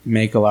venues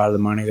make a lot of the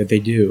money that they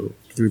do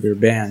through their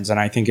bands. And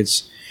I think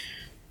it's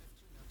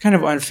kind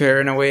of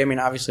unfair in a way.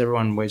 Obviously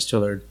everyone waits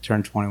till they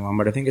turn 21,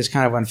 but I think it's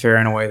kind of unfair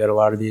in a way that a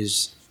lot of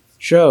these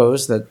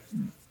shows that,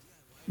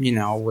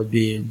 would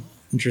be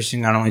interesting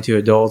not only to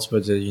adults,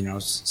 but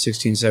to,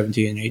 16,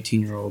 17, and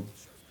 18-year-old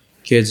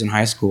kids in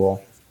high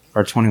school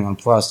are 21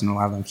 plus, and a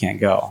lot of them can't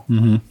go.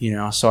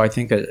 Mm-hmm. So I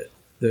think that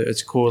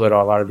it's cool that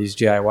a lot of these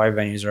DIY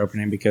venues are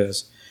opening,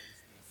 because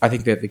I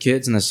think that the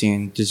kids in the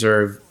scene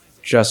deserve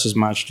just as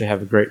much to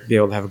be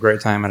able to have a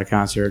great time at a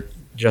concert,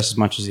 just as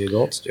much as the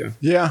adults do.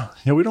 Yeah,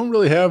 we don't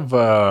really have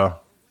a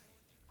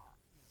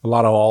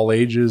lot of all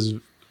ages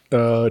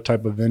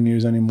type of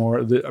venues anymore.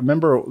 I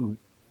remember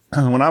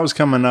when I was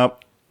coming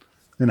up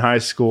in high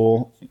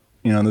school,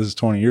 this is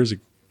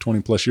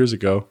 20 plus years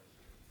ago,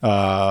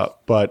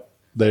 but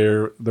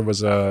there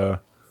was a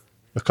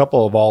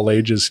couple of all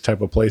ages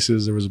type of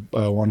places. There was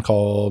one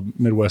called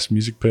Midwest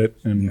Music Pit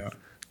in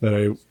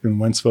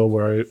Wentzville,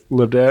 where I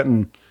lived at,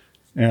 and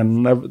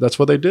that's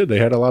what they did. They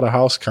had a lot of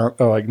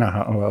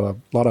a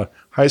lot of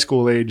high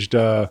school aged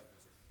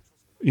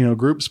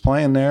groups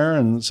playing there,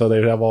 and so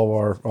they'd have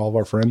all of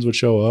our friends would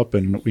show up,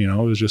 and it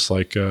was just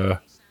like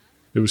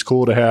it was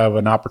cool to have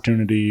an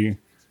opportunity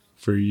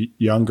for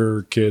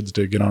younger kids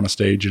to get on a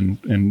stage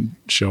and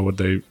show what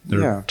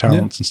their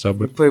talents and stuff.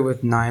 We played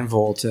with 9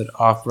 Volt at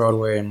Off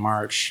Broadway in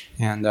March,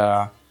 and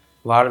a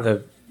lot of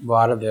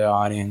the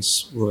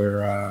audience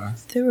were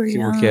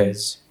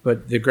kids.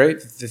 But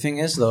the thing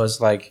is though, is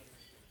like,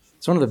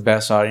 it's one of the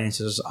best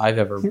audiences I've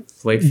ever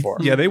played for.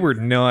 Yeah, they were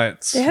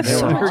nuts. They have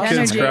so much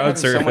kids energy. crowd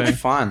So surfing. much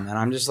fun, and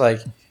I'm just like,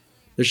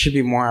 there should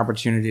be more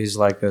opportunities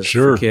like this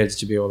for kids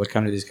to be able to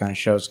come to these kind of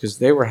shows, because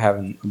they were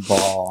having a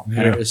ball,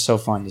 and it was so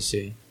fun to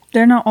see.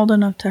 They're not old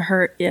enough to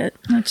hurt yet.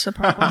 That's the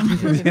problem.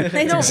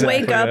 They don't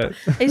wake up.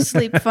 They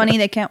sleep funny.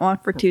 They can't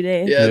walk for 2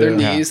 days. Yeah, their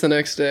knees the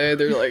next day.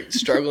 They're like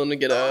struggling to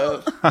get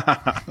up.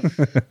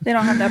 They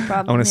don't have that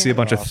problem. I want to see a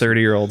bunch of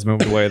 30-year-olds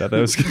moved away that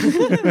those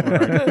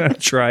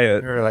try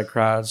it. They were like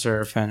crowd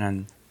surfing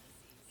and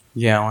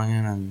yelling,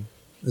 and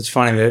it's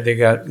funny that they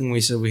got, when we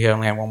said we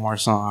only had one more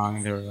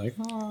song, they were like,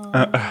 oh.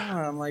 And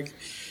I'm like,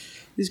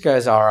 these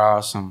guys are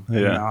awesome.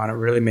 Yeah. And it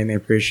really made me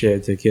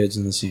appreciate the kids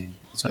in the scene.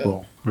 It's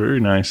cool.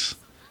 Very nice.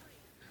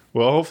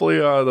 Well, hopefully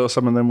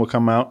some of them will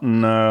come out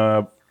and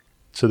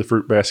to the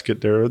Fruit Basket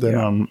there then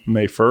on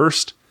May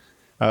 1st.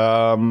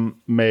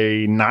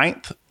 May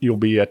 9th, you'll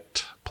be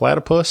at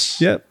Platypus.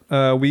 Yep.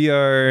 We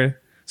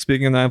are,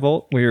 speaking of 9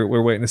 Volt,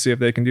 we're waiting to see if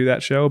they can do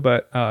that show.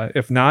 But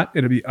if not,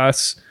 it'll be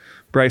us,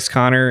 Bryce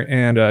Connor,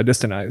 and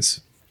Distant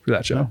Eyes for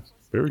that show.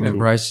 Very And cool.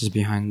 Bryce is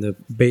behind the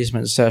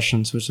basement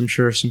sessions, which I'm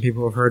sure some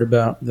people have heard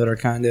about, that are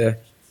kind of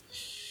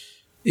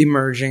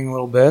emerging a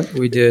little bit.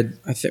 We did,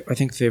 I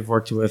think they've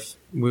worked with,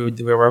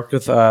 they worked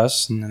with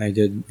us, and then they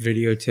did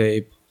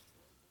videotape,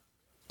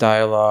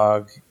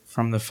 dialogue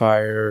from the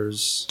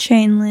fires,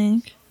 Chain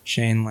Link.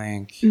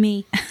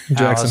 Me. Jackson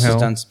Alice Hill.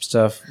 has done some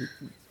stuff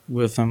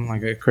with them,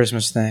 like a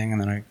Christmas thing,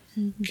 and then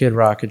a Kid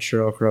Rock and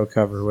Sheryl Crow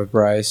cover with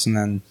Bryce, and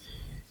then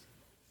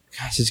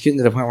gosh, it's getting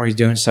to the point where he's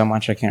doing so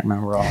much I can't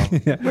remember all. I've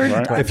If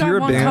got you're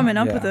a one band- coming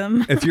up with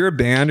them. If you're a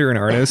band or an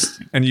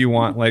artist and you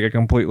want like a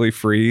completely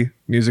free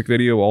music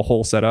video, a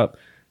whole setup,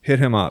 hit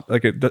him up.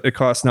 Like it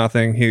costs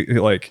nothing.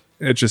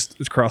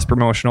 It's cross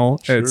promotional.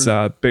 Sure. It's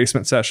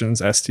Basement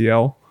Sessions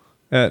STL.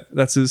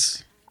 That's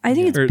his I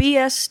think it's or-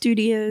 BS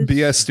Studios.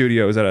 BS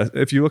Studios.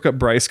 If you look up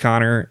Bryce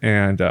Connor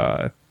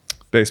and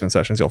Basement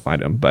Sessions, you'll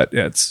find him. But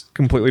it's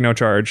completely no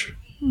charge.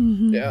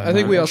 Yeah, I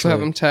think we also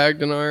have him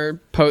tagged in our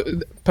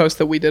post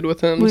that we did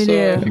with him. We so do.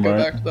 if you go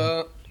Right. back to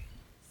that.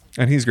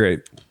 And he's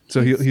great.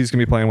 So he's going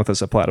to be playing with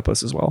us at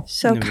Platypus as well.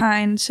 So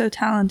kind, so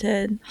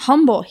talented,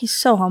 humble. He's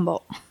so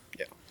humble.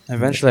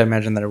 Eventually, I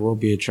imagine that it will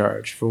be a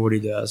charge for what he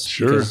does.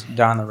 Sure. Because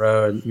down the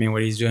road, I mean,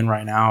 what he's doing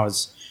right now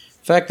is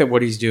the fact that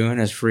what he's doing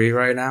is free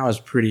right now is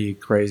pretty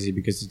crazy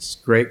because it's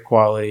great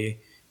quality.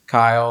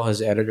 Kyle,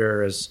 his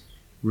editor, is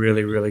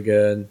really, really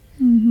good.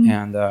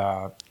 And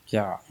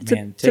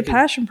It's a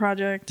passion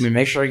project. I mean,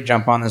 make sure you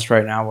jump on this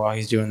right now while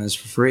he's doing this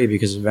for free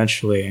because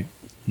eventually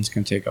it's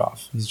going to take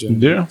off. He's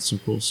doing some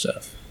cool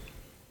stuff.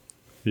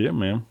 Yeah,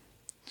 man.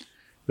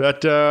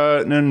 That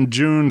and then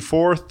June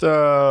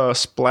 4th,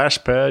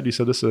 Splash Pad. You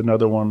said this is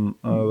another one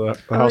of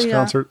the house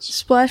concerts.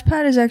 Splash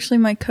Pad is actually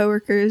my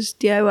coworker's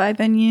DIY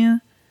venue.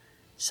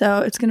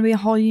 So it's going to be a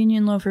whole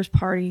Union Loafers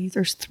party.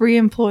 There's 3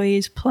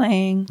 employees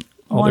playing.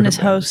 One is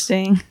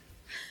hosting.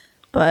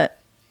 But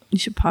you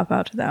should pop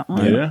out to that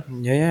one. Yeah.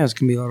 Yeah, it's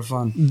going to be a lot of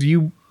fun.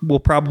 You will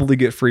probably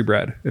get free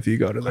bread if you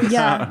go to this.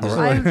 Yeah,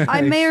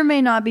 I may or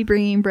may not be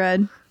bringing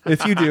bread.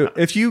 If you do,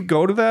 if you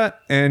go to that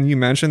and you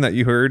mention that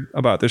you heard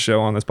about the show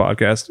on this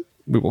podcast,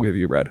 we will give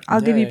you bread. I'll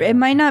give you bread. It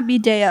might not be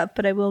day up,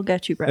 but I will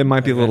get you bread. It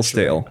might be a little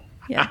stale.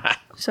 Yeah.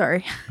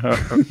 Sorry.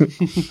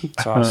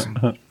 It's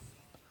awesome.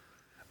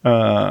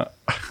 It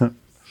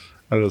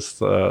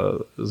was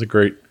a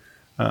great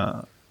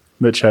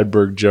Mitch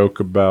Hedberg joke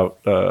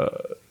about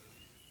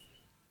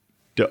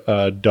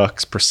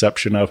Duck's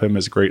perception of him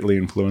is greatly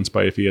influenced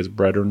by if he has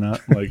bread or not.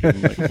 I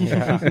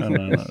don't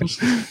know.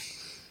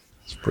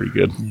 It's pretty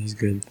good. He's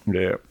good.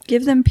 Yeah.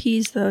 Give them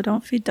peas, though.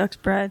 Don't feed ducks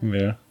bread.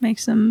 Yeah.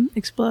 Makes them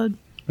explode.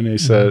 And he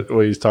said,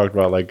 he's talked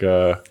about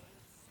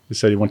he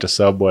said he went to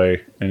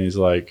Subway and he's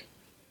like,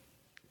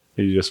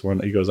 he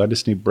goes, I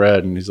just need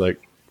bread. And he's like,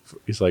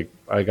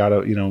 I gotta,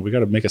 we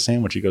gotta make a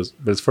sandwich. He goes,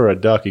 but it's for a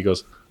duck. He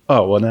goes,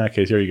 oh, well, in that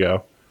case, here you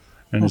go.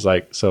 And he's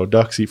like, so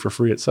ducks eat for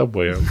free at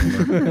Subway.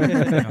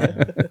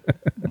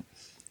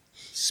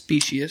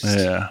 Speciest.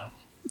 Yeah.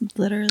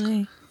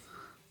 Literally.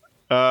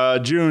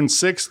 June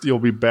 6th, you'll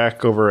be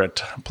back over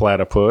at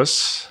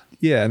Platypus.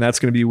 Yeah, and that's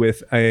going to be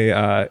with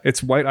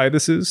it's White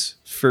Ibis's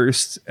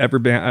first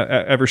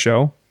ever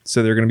show.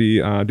 So they're going to be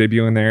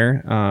debuting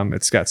there.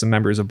 It's got some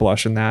members of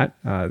Blush in that.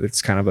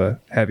 It's kind of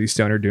a heavy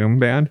stoner doom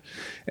band.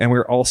 And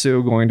we're both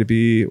going to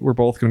be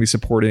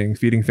supporting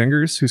Feeding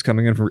Fingers, who's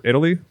coming in from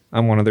Italy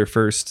on one of their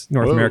first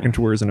North American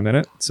tours in a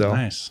minute. So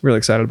nice. Really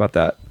excited about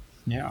that.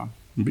 Yeah.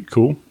 It'd be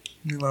cool.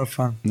 It'd be a lot of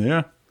fun.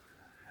 Yeah.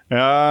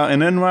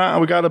 And then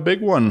we got a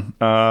big one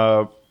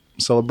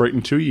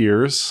celebrating 2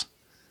 years.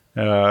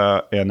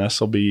 And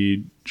this will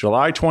be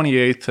July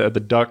 28th at the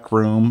Duck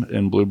Room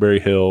in Blueberry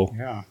Hill.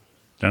 Yeah.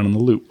 Down in the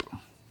Loop.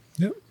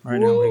 Yep. Right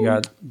now we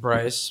got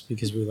Bryce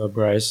because we love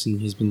Bryce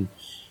and he's been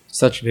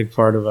such a big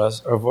part of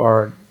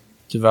our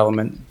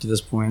development to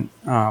this point.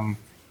 Playing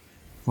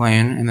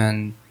and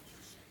then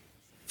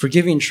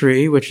Forgiving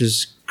Tree, which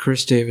is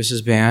Chris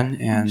Davis's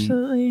band, and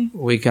Absolutely.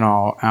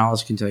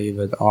 Alice can tell you,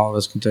 but all of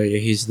us can tell you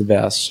he's the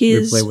best.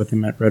 We play with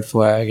him at Red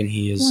Flag and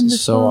he is wonderful.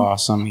 So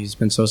awesome. He's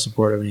been so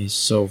supportive and he's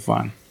so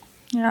fun.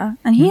 Yeah.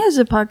 And he has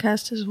a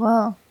podcast as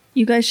well.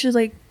 You guys should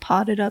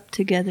pot it up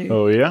together.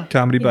 Oh, yeah?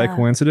 Comedy by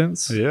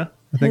Coincidence. Yeah.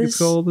 I think it's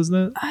called, isn't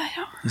it? I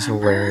don't He's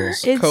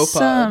hilarious. It's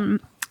Copod.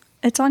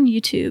 It's on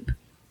YouTube.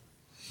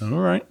 All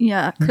right.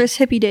 Yeah, Chris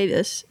Hippie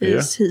Davis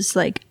is his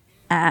 @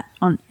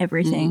 on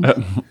everything.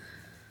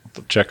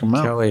 Check him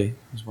out. Kelly.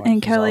 his wife,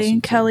 And is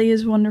awesome, too. Kelly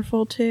is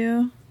wonderful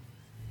too.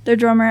 Their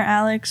drummer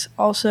Alex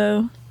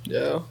also Yeah.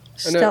 I know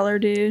stellar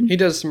dude. He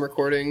does some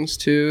recordings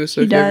too,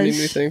 so He if you ever need does.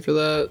 anything for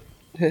that,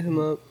 hit him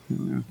up.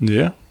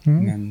 Yeah.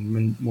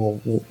 And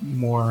we'll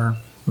more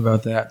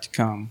about that to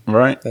come.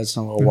 Right. That's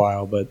in a little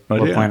while, but Oh,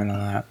 we're yeah. planning on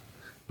that.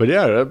 But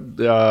yeah,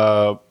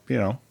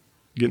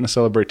 getting to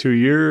celebrate 2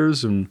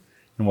 years and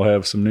we'll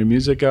have some new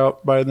music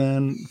out by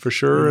then for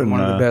sure. And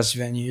one of the best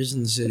venues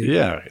in the city.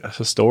 Yeah, a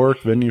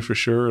historic venue for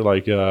sure.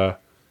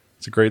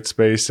 It's a great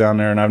space down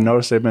there. And I've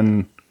noticed they've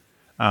been,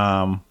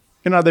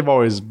 they've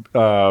always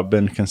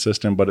been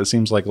consistent, but it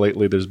seems like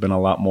lately there's been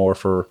a lot more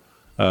for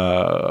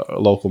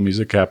local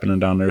music happening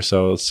down there.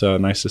 So it's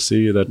nice to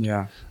see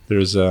that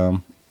there's,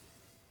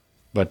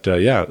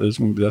 that's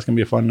going to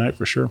be a fun night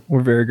for sure.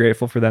 We're very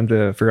grateful for them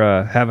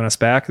for having us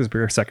back. This will be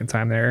our second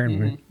time there,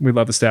 and we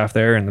love the staff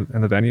there and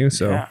the venue.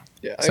 So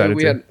Yeah, excited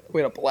we to- had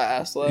a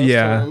blast last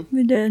Yeah. time.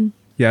 We did.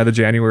 Yeah, the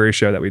January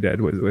show that we did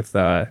with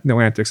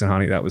No Antics and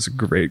Honey, that was a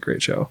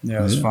great show. Yeah,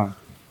 it was fun.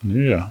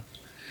 Yeah.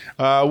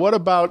 What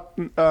about,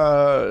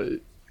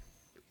 do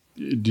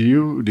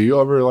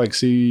you ever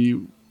see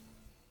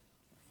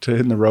to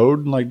hitting the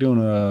road and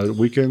doing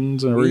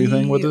weekends or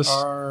anything with us? We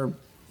are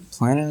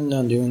planning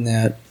on doing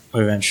that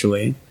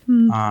eventually.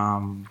 We're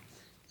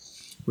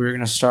going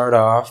to start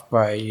off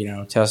by,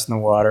 testing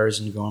the waters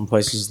and going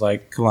places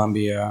like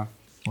Columbia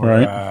or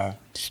Right.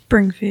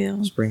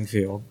 Springfield.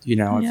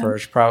 At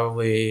first.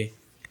 Probably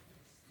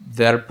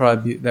that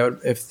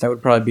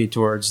would probably be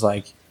towards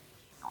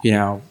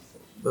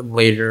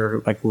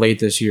later, late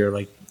this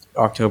year,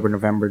 October,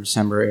 November,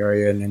 December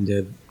area and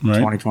into Right.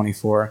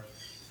 2024.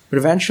 But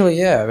eventually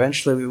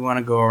we want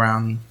to go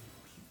around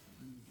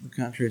the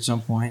country at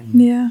some point.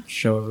 And Yeah.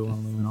 show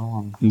everyone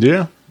Luminal. And,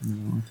 Yeah. I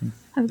think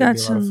I've that'd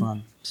got be a lot of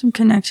fun. some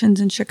connections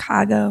in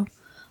Chicago.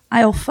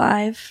 Aisle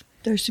 5.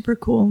 They're super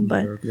cool,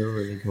 but They're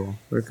really cool.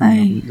 They're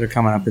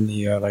coming up in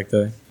the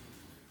the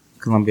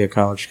Columbia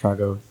College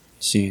Chicago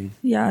scene.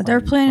 yeah,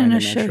 they're planning a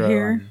an show intro,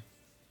 here. and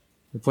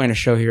they're playing a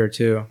show here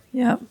too.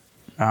 Yep.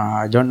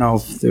 I don't know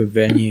if the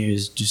venue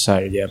is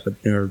decided yet, but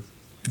I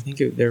think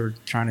they were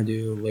trying to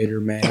do later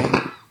May.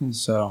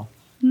 So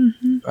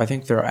I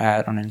think their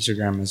ad on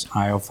Instagram is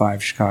Aisle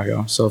 5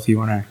 Chicago. So if you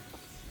want to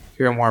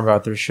hear more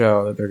about their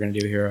show that they're going to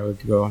do here, I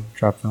would go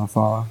drop them a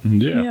follow.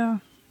 Yeah.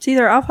 It's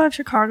either Aisle 5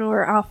 Chicago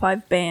or Aisle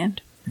 5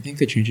 Band. I think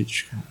they changed it to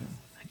Chicago.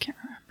 I can't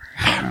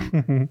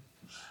remember.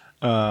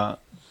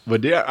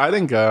 But yeah, I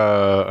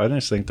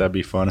just think that'd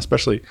be fun.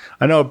 Especially,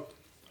 I know,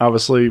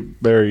 obviously,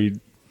 very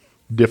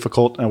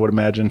difficult. I would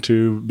imagine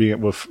too,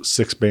 being with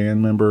 6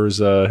 band members,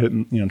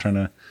 hitting, trying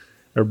to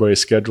everybody's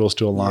schedules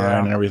to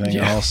align and everything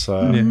else.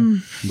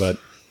 But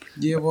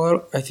yeah,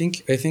 well, I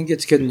think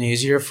it's getting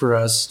easier for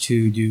us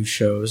to do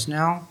shows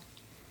now. I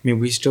mean,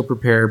 we still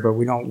prepare, but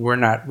we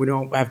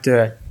don't have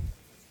to.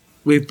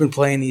 We've been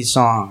playing these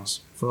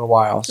songs for a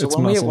while, so It's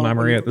muscle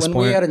memory at this when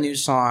point. we had a new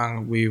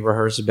song, we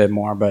rehearse a bit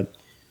more. But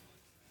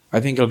I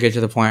think it'll get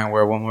to the point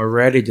where when we're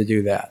ready to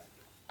do that,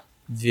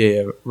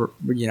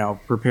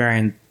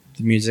 preparing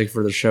the music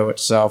for the show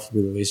itself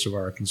will be the least of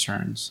our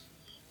concerns,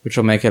 which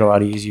will make it a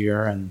lot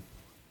easier, and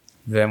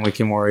then we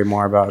can worry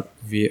more about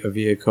a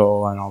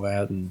vehicle and all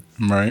that, and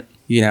right,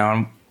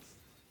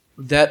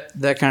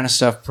 that kind of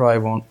stuff probably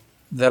won't.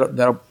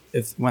 That'll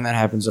if when that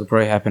happens, it'll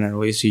probably happen in at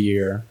least a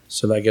year.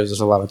 So that gives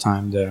us a lot of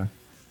time to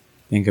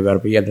think about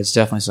it. But yeah, that's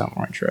definitely something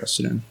we're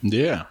interested in.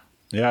 Yeah.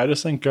 I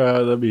just think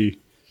that'd be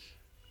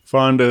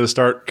fun to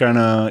start kind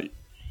of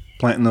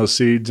planting those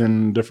seeds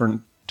in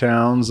different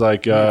towns,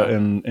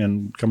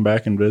 and come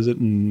back and visit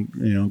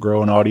and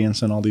grow an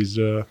audience in all these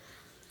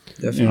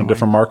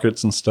different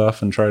markets and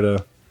stuff, and try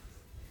to.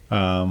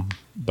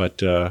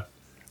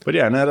 But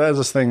yeah, and that's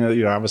this thing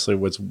that obviously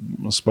was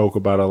spoke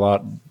about a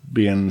lot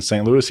being in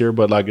St. Louis here,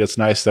 but it's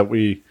nice that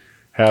we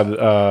have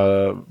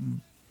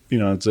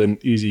it's an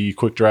easy,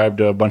 quick drive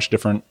to a bunch of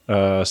different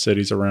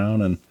cities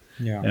around, and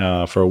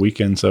for a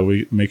weekend, so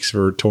makes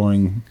for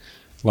touring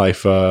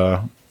life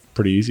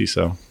pretty easy.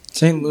 So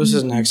St. Louis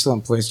is an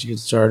excellent place to get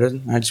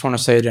started. I just want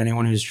to say to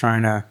anyone who's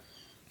trying to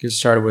get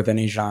started with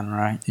any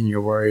genre and you're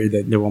worried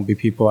that there won't be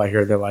people out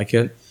here that like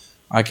it,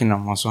 I can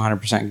almost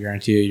 100%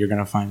 guarantee you're going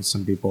to find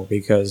some people,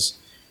 because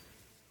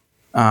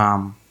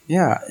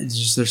it's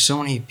just there's so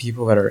many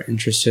people that are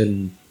interested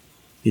in,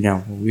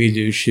 we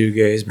do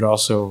shoegaze, but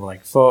also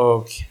like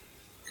folk,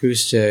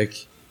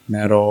 acoustic,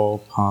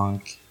 metal,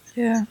 punk,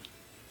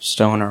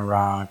 stoner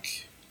rock,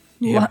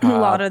 a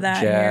lot of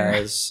that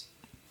jazz.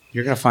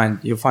 You'll find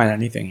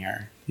anything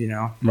here,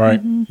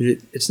 right?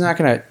 It's not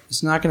gonna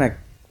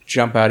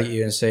jump out at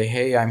you and say,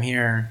 "Hey, I'm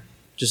here,"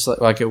 just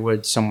like it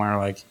would somewhere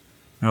like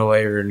LA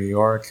or New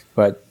York,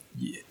 but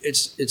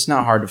it's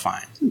not hard to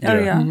find. Oh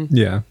yeah.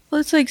 Yeah. Well,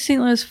 it's like St.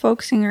 Louis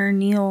folk singer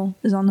Neil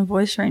is on The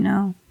Voice right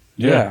now.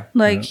 Yeah.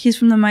 He's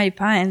from the Mighty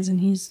Pines and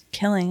he's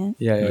killing it.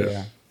 Yeah.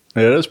 Yeah,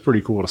 it is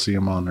pretty cool to see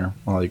him on there.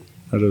 I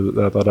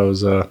thought I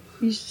was. You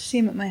used to see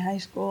him at my high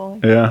school.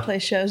 Play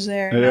shows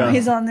there. Yeah. Now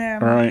he's on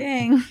there. I'm like,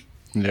 dang.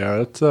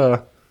 Yeah, it's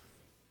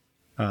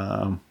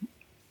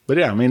but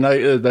yeah, I mean,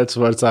 that's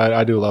what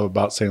I do love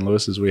about St.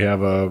 Louis is we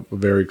have a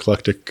very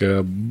eclectic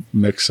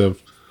mix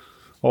of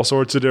all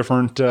sorts of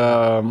different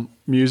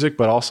music,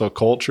 but also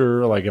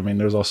culture.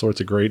 There's all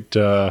sorts of great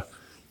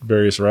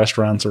various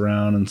restaurants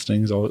around and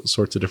things, all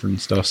sorts of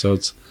different stuff. So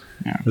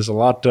there's a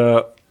lot.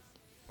 I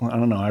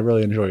don't know. I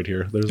really enjoy it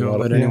here. There's Don't a lot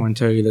let of anyone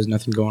tell you there's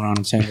nothing going on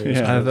in St.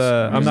 Louis.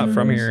 I'm not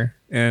from here,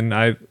 and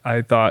I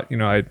thought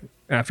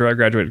after I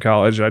graduated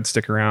college, I'd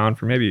stick around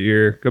for maybe a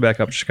year, go back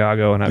up to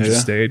Chicago, and I've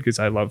just stayed because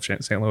I love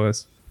St.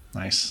 Louis.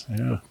 Nice.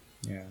 Yeah.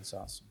 Yeah, it's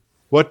awesome.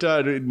 What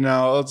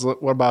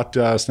what about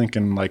I was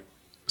thinking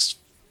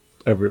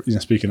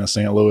speaking of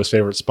St. Louis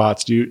favorite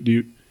spots, do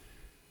you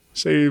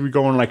say you're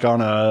going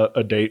on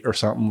a date or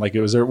something?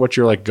 What's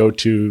your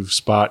go-to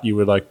spot you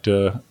would like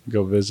to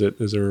go visit?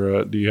 Is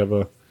there do you have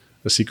a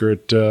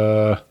secret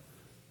a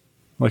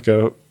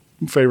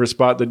favorite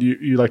spot that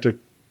you like to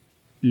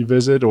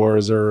visit, or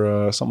is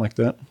there something like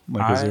that?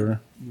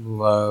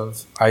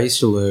 I used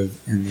to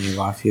live in the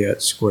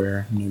Lafayette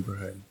Square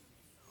neighborhood,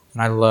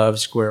 and I love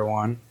Square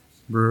One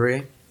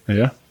Brewery.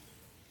 Yeah.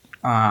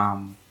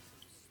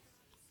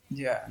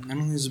 Yeah, not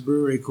only is the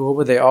brewery cool,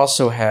 but they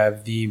also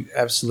have the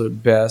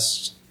absolute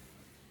best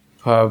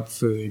pub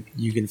food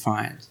you can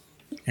find.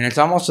 And it's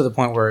almost to the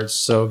point where it's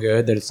so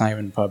good that it's not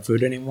even pub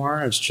food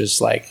anymore. It's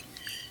just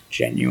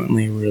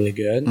genuinely really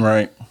good.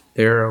 Right.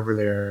 They're over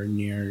there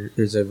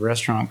there's a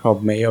restaurant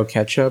called Mayo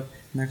Ketchup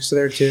next to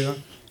there too.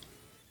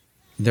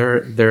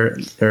 They're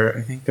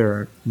I think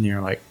they're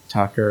near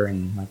Tucker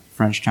and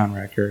Frenchtown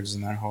Records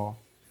and that whole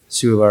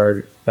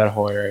Soulard, that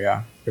whole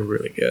area. They're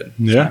really good.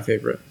 It's my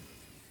favorite.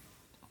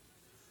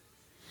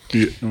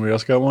 Anybody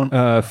else got one?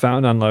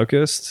 Fountain on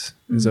Locust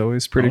is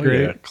always pretty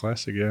great. Yeah,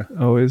 classic. Yeah.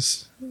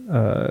 Always.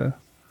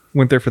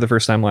 went there for the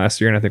first time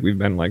last year, and I think we've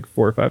been like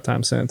 4 or 5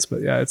 times since.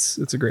 But yeah, it's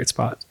a great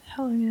spot.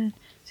 Hella good.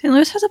 St.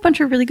 Louis has a bunch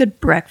of really good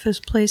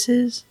breakfast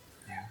places.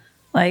 Yeah.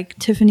 Like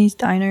Tiffany's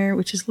Diner,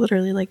 which is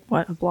literally like,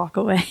 what, a block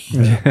away.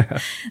 Yeah.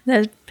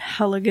 They're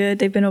hella good.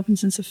 They've been open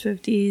since the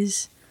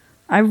 50s.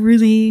 I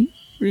really,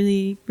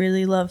 really,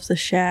 really love the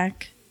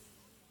Shack.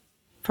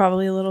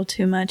 Probably a little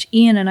too much.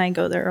 Ian and I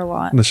go there a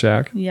lot. The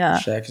Shack? Yeah.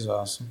 Shack is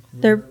awesome.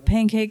 Their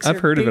pancakes I've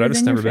heard of it. I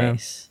just never been.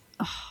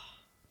 Oh,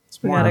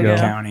 It's more gotta in the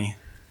go. county.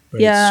 But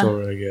Yeah. it's still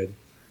really good.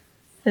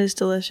 It is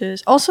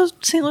delicious. Also,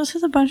 St. Louis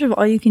has a bunch of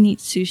all-you-can-eat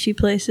sushi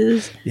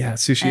places. Yeah,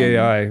 Sushi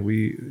AI.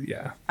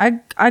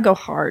 I go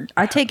hard.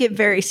 I take it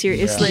very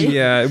seriously.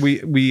 Yeah,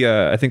 we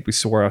I think we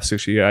swore off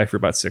Sushi AI for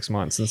about 6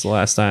 months since the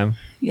last time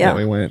Yeah. that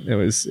we went. It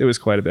was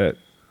quite a bit.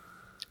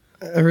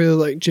 I really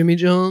like Jimmy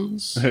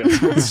John's.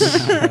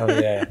 Oh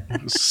yeah.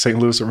 St.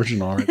 Louis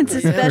original. Right It's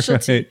a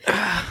specialty.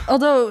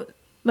 Although,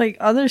 like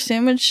other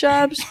sandwich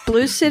shops,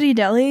 Blue City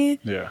Deli,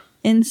 yeah.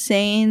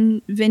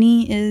 insane.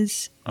 Vinny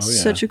is Oh, yeah.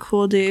 such a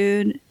cool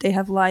dude. They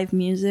have live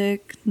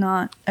music,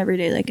 not every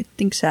day, like I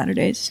think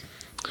Saturdays.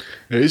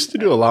 They used to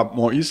do a lot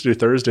more. Used to do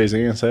Thursdays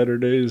and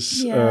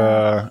Saturdays.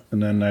 Yeah.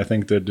 And then I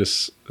think that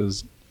just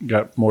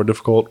got more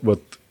difficult with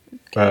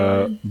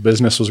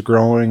business was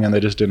growing and they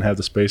just didn't have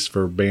the space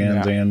for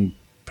bands and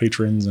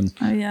patrons. And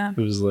Oh yeah.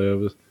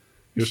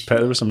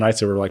 there were some nights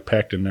that were like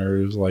packed in there.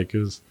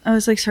 I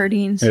was like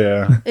sardines.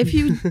 Yeah. If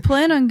you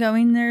plan on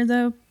going there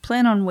though,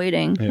 plan on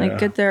waiting. Yeah. Like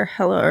get there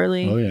hella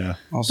early. Oh yeah.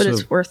 Also, But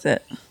it's worth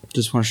it.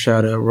 just want to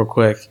shout out real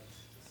quick.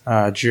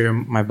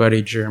 My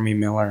buddy Jeremy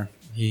Miller.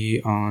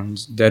 He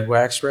owns Dead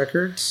Wax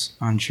Records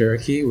on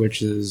Cherokee,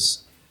 which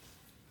is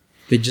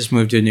they just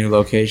moved to a new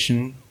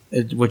location,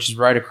 which is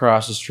right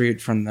across the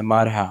street from the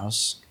Mud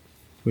House,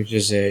 which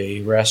is a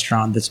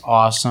restaurant that's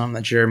awesome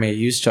that Jeremy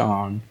used to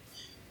own,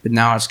 but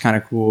now it's kind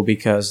of cool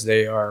because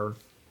they are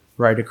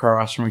right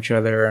across from each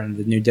other, and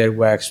the new Dead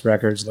Wax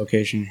Records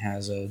location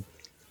has a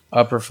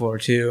upper floor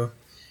too.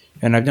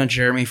 And I've known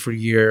Jeremy for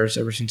years,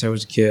 ever since I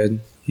was a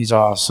kid. He's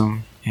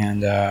awesome,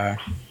 and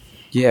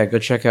yeah, go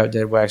check out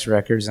Dead Wax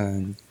Records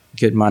and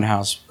get Mud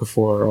House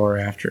before or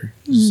after.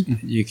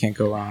 You can't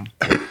go wrong.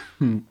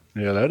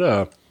 Yeah,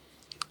 I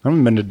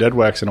haven't been to Dead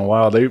Wax in a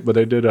while. They used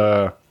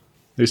to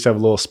have a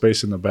little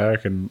space in the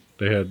back, and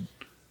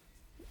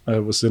I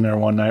was in there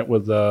one night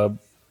with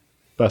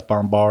Beth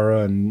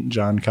Bombara and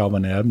John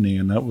Calvin Abney,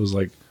 and that was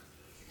like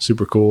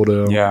super cool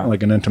to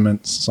like an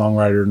intimate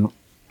songwriter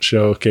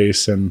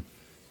showcase, and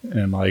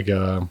like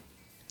I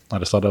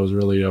just thought that was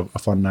really a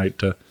fun night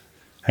to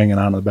hanging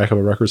out in the back of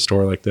a record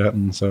store like that.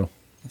 And so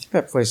I think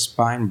that place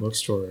Spine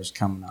Bookstore is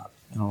coming up,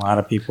 and a lot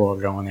of people are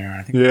going there.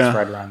 I think it's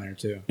right around there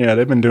too. Yeah,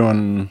 they've been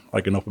doing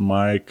like an open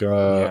mic.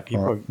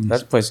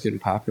 That place is getting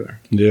popular.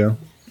 Yeah,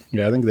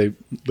 I think they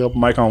open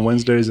mic on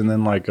Wednesdays and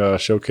then like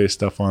showcase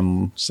stuff on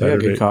They got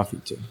Saturday. good coffee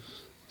too.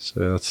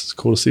 So it's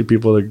cool to see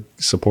people like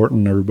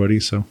supporting everybody.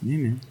 So Yeah,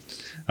 man.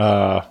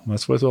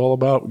 that's what it's all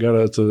about.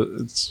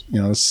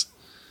 It's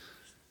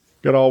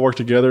got to all work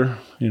together.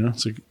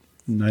 It's a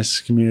nice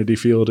community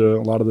feel to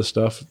a lot of this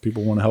stuff.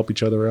 People want to help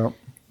each other out.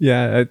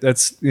 Yeah,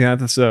 that's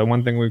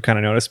one thing we've kind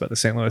of noticed about the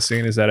St. Louis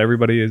scene is that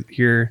everybody is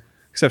here,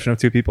 exception of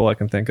 2 people I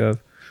can think of,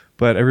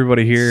 but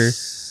everybody here,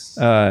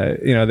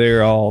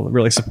 they're all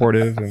really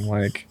supportive and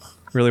like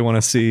really want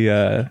to see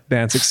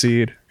bands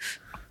succeed.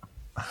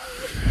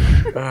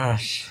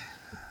 Gosh.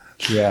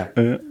 Yeah.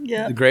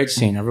 Yeah. The great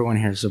scene. Everyone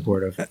here is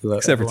supportive.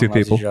 Except for 2 Everyone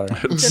loves people. each other.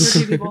 Except for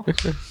 2 people.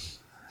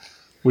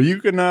 Well, you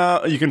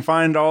can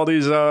find all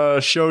these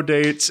show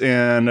dates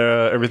and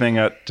everything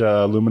at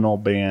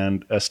Luminal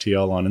Band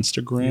STL on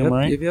Instagram,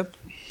 right? Yep.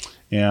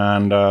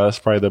 And that's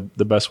probably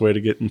the best way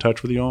to get in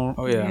touch with you all.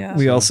 Oh yeah. Yeah.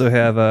 We also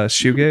have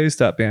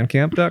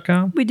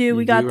shoegaze.bandcamp.com. We do.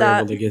 We got were that.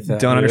 able to get that.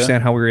 Don't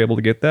understand how we were able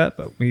to get that,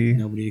 but we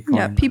Nobody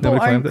Yeah, claimed people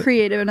Nobody aren't claimed it.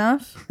 creative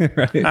enough.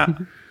 right.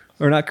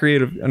 We're not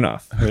creative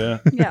enough. Yeah.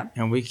 Yeah. that.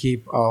 And we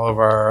keep all of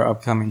our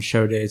upcoming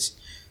show dates.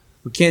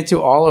 We can't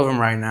do all of them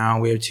right now.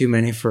 We have too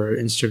many for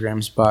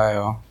Instagram's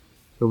bio,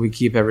 but we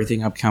keep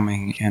everything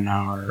upcoming in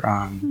our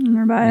In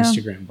our bio.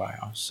 Instagram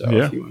bio. So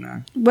Yeah. if you want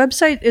to,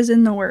 Website is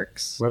in the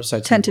works.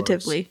 website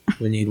Tentatively.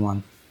 we need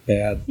one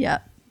bad. Yeah.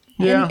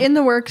 Yeah. In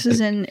the works is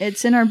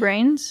it's in our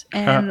brains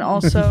and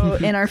also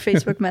in our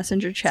Facebook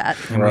Messenger chat.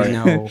 And Right. we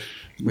know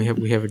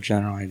we have a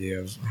general idea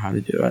of how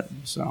to do it.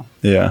 So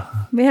Yeah.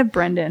 We have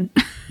Brendan.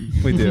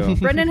 We do.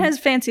 Brendan has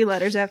fancy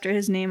letters after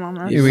his name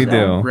almost. Yeah, we so.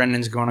 do.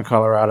 Brendan's going to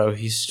Colorado.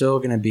 He's still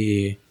going to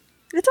be.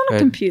 It's on a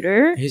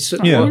computer. He's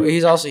It's Yeah. fine.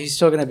 he's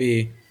still going to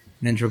be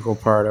an integral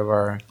part of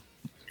our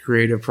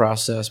creative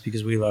process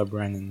because we love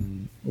Brendan.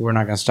 And we're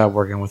not going to stop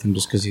working with him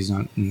just because he's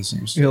not in the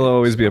same state. He'll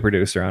always be a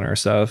producer on our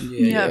stuff.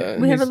 Yeah,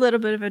 we have a little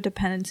bit of a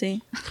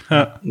dependency.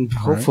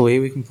 Hopefully,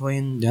 we can play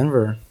in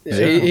Denver.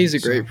 He's a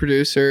great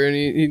producer, and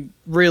he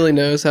really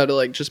knows how to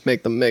like just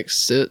make the mix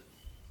sit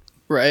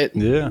right.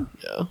 Yeah.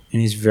 Yeah,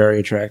 And he's very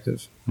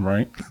attractive.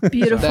 Right.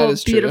 Beautiful, That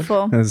is true.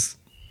 beautiful. As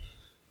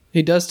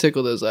he does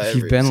tickle those If ivories.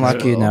 you've been lucky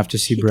so- enough to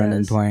see He Brendan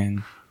does.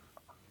 playing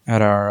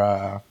at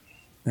our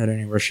at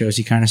any of our shows,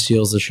 he kind of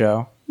steals the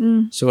show.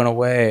 So in a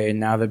way,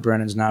 now that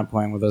Brendan's not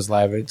playing with us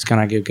live, it's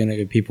kind of going to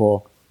give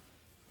people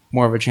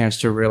more of a chance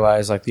to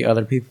realize like the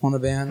other people in the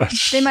band.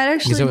 They might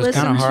actually It was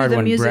listen kind of hard to the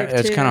when music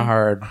it's too. kind of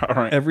hard.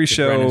 Every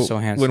show Brendan's so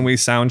handsome. when we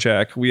sound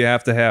check, we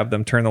have to have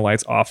them turn the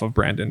lights off of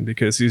Brendan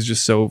because he's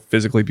just so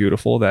physically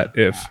beautiful that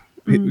if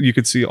you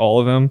could see all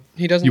of him,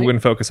 He doesn't you need-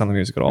 wouldn't focus on the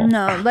music at all.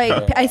 No,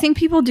 like I think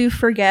people do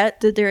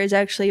forget that there is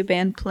actually a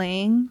band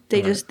playing.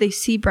 They they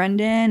see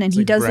Brendan and he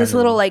like does this Brendan.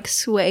 little like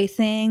sway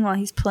thing while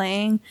he's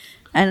playing,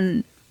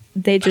 and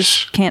they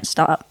just can't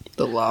stop.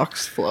 The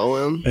locks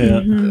flowing.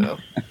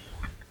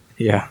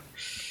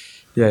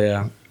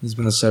 Yeah. He's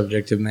been the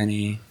subject of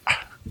many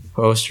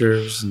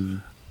posters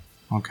and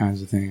all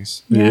kinds of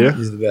things. Yeah.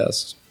 He's the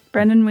best.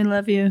 Brendan, we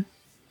love you.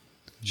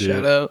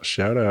 Shout out.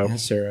 Shout out. And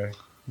Sarah.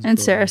 And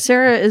Sarah.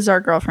 Sarah is our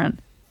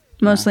girlfriend.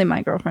 Mostly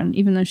my girlfriend,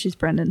 even though she's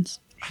Brendan's.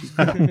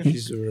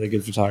 She's a really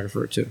good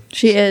photographer too.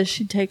 She is.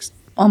 She takes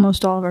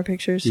almost all of our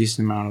pictures.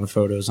 Decent amount of the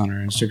photos on her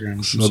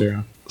Instagram from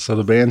Sarah. So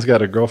the band's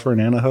got a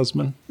girlfriend and a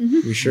husband?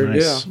 We sure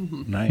Nice.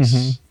 do.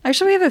 Nice.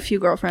 Actually, we have a few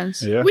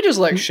girlfriends. Yeah. We just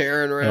like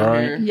sharing around All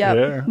right. here. Yep.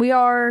 Yeah. We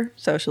are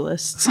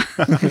socialists.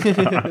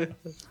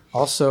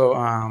 Also,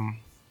 I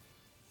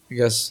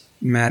guess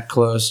Matt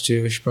Close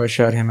too. We should probably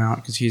shout him out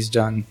because he's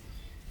done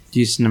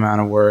decent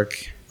amount of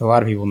work. A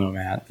lot of people know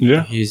Matt.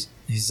 Yeah. He's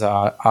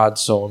an odd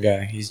soul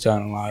guy. He's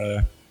done a lot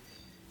of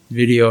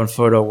video and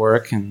photo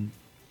work, and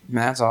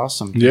Matt's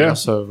awesome. He's Yeah.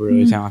 also a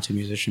really talented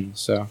musician.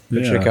 So go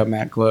Yeah. check out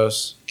Matt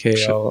Close,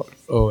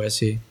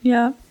 KLOSE.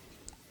 Yeah.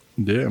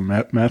 Yeah,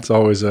 Matt's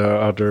always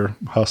out there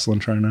hustling,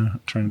 trying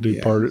to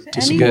do part to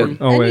Any, support. any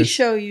Always.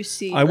 show you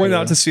see. I went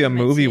out to see a you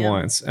might movie see him.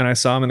 once, and I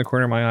saw him in the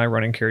corner of my eye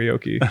running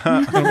karaoke.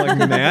 And I'm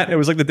like, Matt? It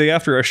was like the day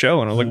after a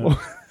show, and I was like,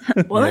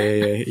 "Whoa." What?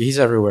 Yeah. He's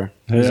everywhere.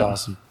 He's Yeah.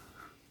 awesome.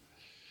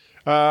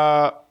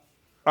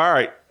 All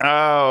right.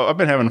 I've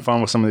been having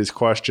fun with some of these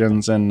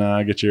questions, and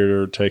get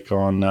your take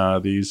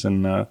on these.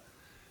 And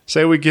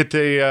say we get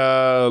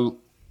a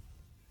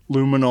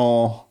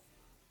Luminal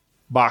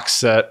box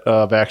set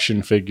of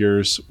action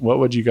figures. What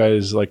would you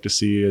guys like to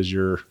see as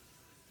your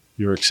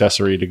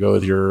accessory to go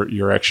with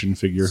your action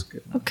figure?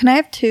 Oh, can I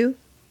have two?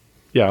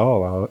 Yeah, I'll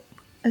allow it.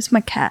 It's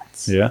my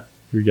cats. Yeah,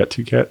 you got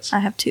two cats. I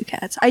have two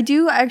cats. I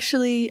do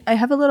actually. I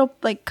have a little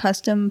like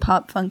custom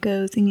Pop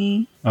Funko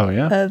thingy Oh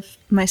yeah. of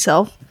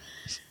myself,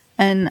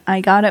 and I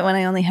got it when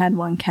I only had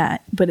one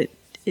cat. But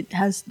it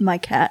has my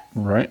cat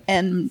Right.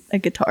 and a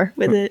guitar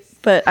with it.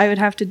 But I would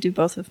have to do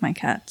both of my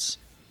cats,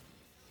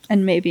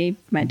 and maybe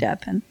my dad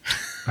pen.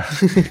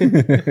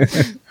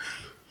 I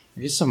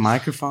guess a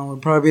microphone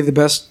would probably be the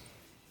best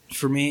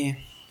for me.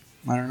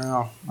 I don't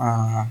know.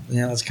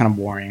 Yeah, that's kind of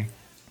boring.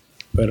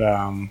 But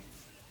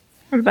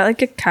What about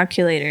like a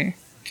calculator?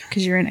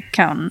 Because you're an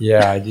accountant.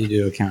 yeah, I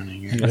do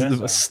accounting.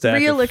 A stack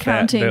Real of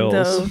fat accounting bills.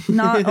 though,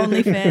 not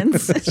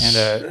OnlyFans.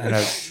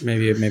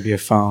 and maybe a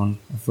phone.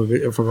 If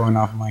we're going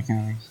off of my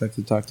accounting, I have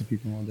to talk to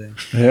people all day.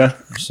 Yeah.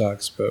 Which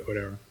sucks, but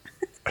whatever.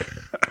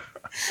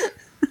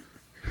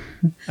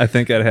 I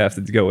think I'd have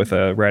to go with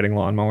a riding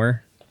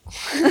lawnmower.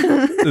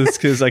 It's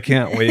because I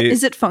can't wait.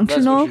 Is it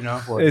functional?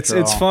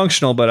 It's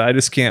functional, but I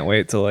just can't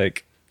wait to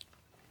like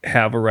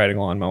have a riding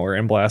lawnmower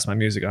and blast my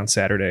music on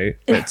Saturday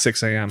at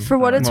 6 a.m. For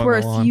what it's mowing the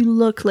worth, lawn. you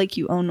look like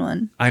you own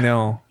one. I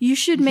know. You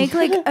should make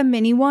like a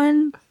mini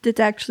one that's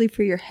actually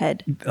for your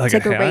head. Like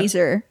it's like a a hat?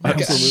 razor.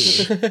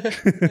 Absolutely.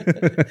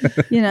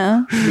 You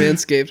know?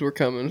 Manscaped, we're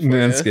coming for ya.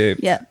 Manscaped.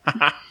 Yeah.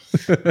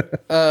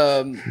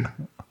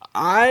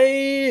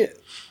 I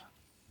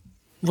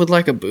would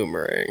like a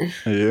boomerang.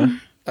 Yeah.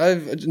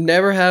 I've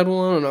never had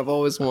one, and I've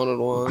always wanted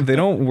one. They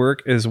don't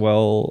work as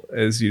well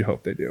as you'd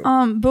hope they do.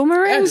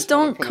 Boomerangs just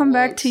wanna don't put come it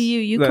back once. to you.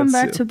 You come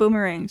That's back it. to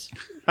boomerangs.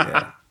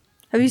 Have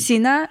you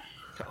seen that?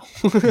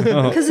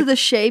 Because of the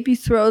shape, you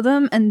throw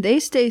them and they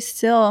stay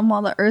still, and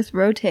while the Earth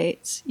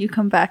rotates, you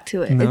come back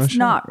to it. No it's shit.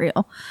 not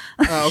real.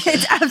 Oh, okay.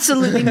 It's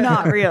absolutely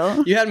not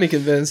real. You had me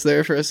convinced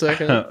there for a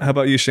second. How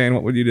about you, Shane?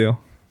 What would you do?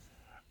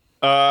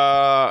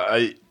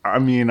 I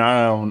mean,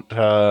 I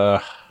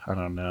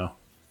don't know.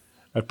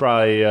 I'd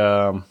probably,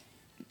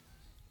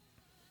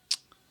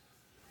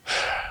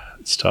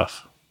 it's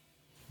tough,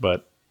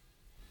 but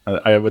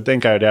I would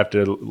think I'd have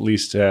to at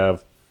least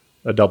have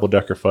a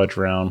double-decker fudge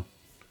round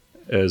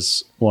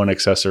as one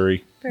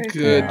accessory.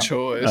 Good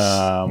choice.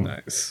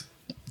 Nice.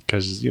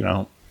 Because, you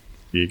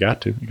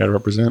got to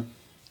represent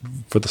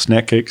for the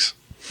snack cakes.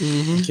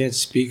 I can't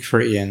speak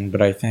for Ian,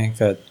 but I think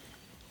that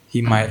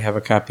he might have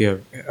a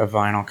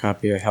vinyl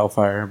copy of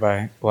Hellfire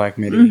by Black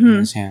Midi in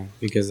his hand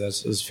because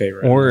that's his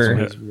favorite. Or-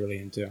 that's what he's really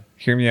into.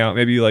 Hear me out.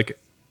 Maybe like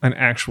an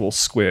actual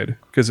squid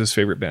because his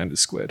favorite band is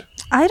Squid.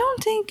 I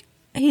don't think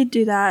he'd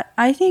do that.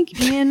 I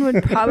think Ian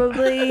would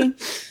probably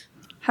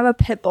have a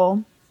pit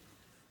bull.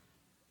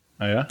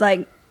 Oh, yeah?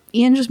 Like,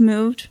 Ian just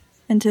moved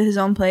into his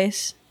own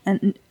place,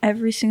 and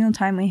every single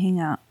time we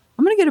hang out,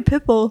 I'm going to get a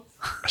pit bull.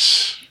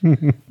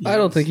 I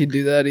don't think he'd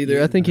do that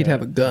either. I think he'd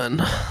have a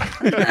gun.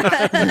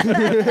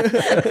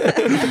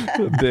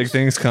 Big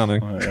things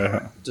coming.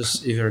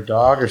 Just either a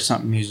dog or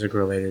something music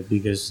related,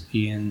 because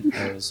Ian,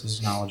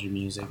 his knowledge of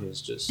music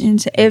is just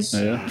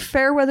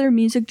Fairweather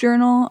Music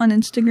Journal on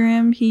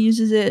Instagram, he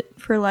uses it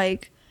for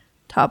like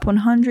top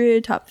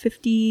 100, top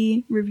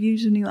 50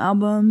 reviews of new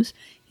albums.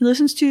 He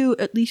listens to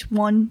at least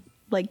one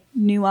like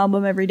new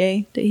album every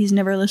day that he's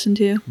never listened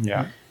to.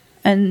 Yeah.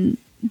 And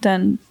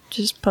then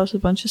just posts a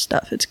bunch of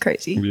stuff. It's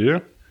crazy. Yeah.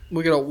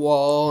 We got a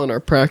wall in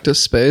our practice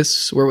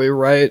space where we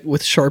write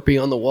with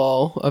Sharpie on the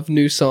wall of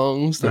new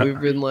songs that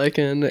we've been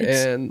liking,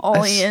 and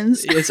all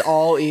Ian's. It's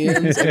all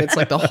Ian's, and it's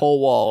like the whole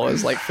wall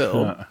is like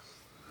filled.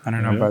 I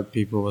don't know about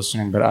people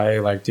listening, but I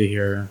like to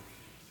hear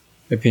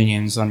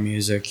opinions on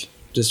music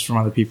just from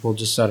other people,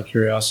 just out of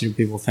curiosity what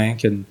people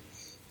think. And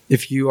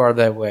if you are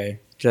that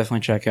way,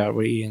 definitely check out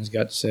what Ian's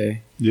got to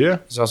say. Yeah.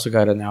 He's also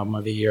got an album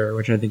of the year,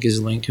 which I think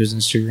is linked to his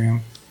Instagram.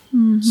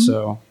 Mm-hmm.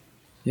 So,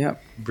 yeah.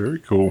 Very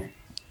cool.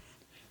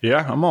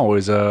 Yeah, I'm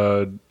always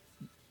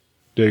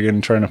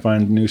digging, trying to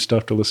find new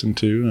stuff to listen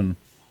to, and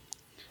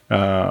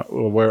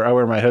where I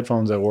wear my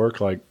headphones at work,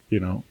 like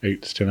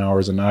 8 to 10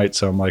 hours a night.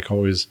 So I'm like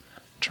always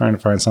trying to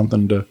find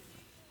something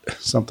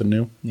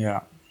new.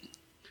 Yeah.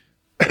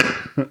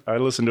 I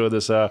listen to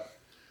this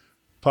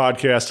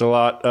podcast a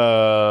lot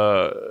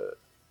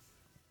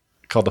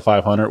called The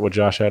 500 with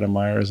Josh Adam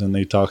Myers, and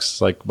he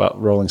talks like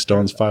about Rolling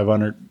Stones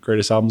 500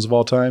 greatest albums of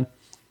all time.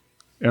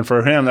 And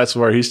for him, that's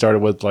where he started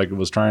with, like,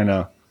 was trying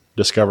to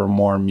discover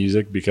more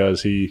music,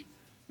 because he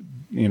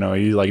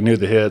like knew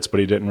the hits, but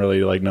he didn't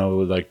really like know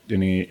like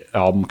any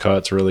album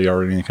cuts really,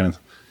 or any kind of.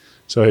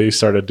 So he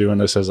started doing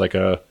this as like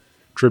a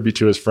tribute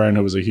to his friend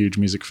who was a huge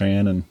music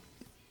fan, and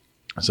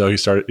so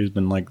he's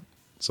been like,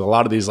 so a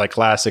lot of these like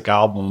classic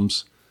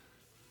albums,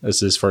 this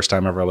is his first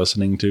time ever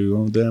listening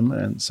to them,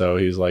 and so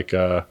he's like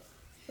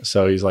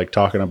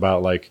talking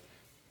about like,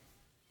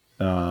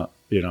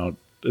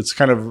 it's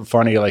kind of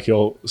funny, like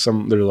there's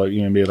like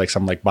maybe like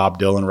some like Bob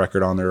Dylan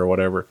record on there or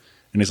whatever,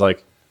 and he's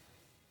like,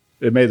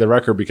 it made the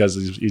record because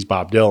he's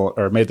Bob Dylan,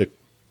 or made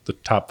the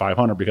top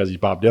 500 because he's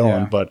Bob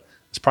Dylan, but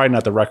it's probably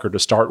not the record to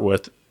start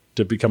with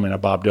to becoming a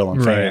Bob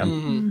Dylan fan,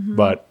 Mm-hmm.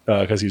 but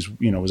because he's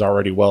was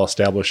already well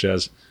established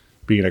as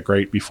being a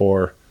great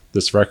before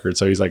this record,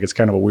 so he's like, it's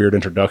kind of a weird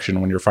introduction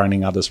when you're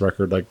finding out this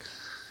record, like,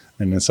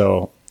 and then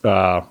so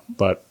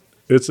but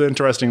it's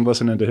interesting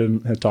listening to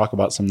him talk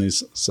about some of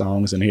these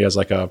songs, and he has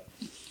like a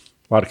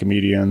lot of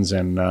comedians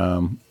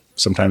and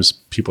sometimes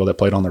people that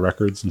played on the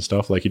records and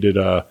stuff. Like he did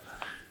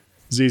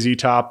ZZ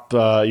Top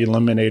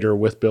Eliminator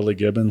with Billy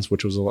Gibbons,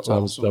 which was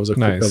that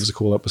was a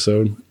cool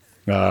episode.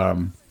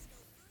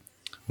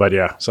 But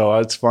yeah, so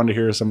it's fun to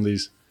hear some of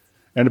these,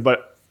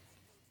 but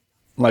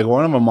like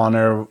one of them on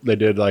there, they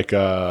did like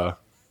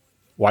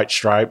White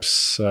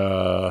Stripes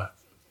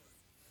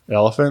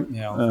Elephant,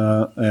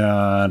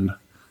 and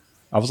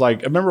I was like,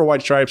 I remember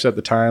White Stripes at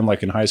the time,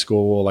 like in high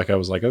school, like I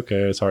was like,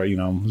 okay, it's hard, it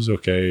was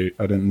okay.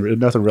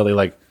 Nothing really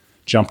like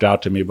jumped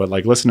out to me, but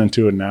like listening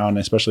to it now, and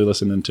especially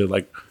listening to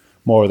like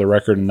more of the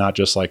record and not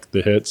just like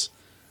the hits,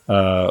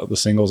 the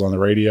singles on the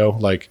radio,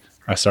 like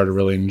I started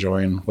really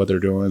enjoying what they're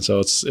doing. So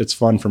it's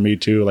fun for me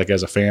too, like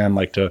as a fan,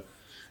 like to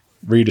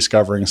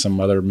rediscovering some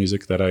other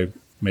music that I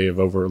may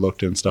have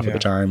overlooked and stuff at the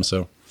time.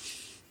 So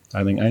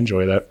I think I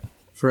enjoy that.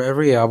 For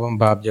every album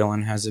Bob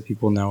Dylan has that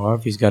people know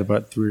of, he's got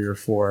about 3 or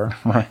 4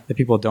 that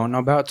people don't know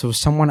about. So if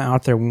someone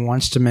out there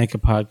wants to make a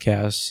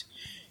podcast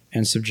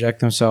and subject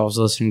themselves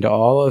listening to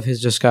all of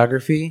his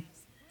discography,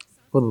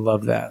 would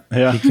love that.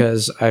 Yeah.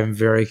 Because I'm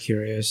very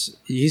curious.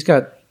 He's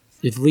got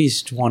at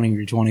least 20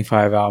 or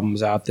 25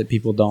 albums out that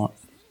people don't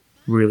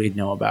really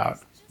know about.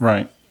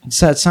 Right. It's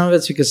sad. Some of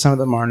it's because some of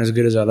them aren't as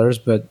good as others,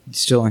 but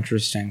it's still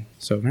interesting.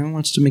 So if anyone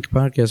wants to make a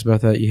podcast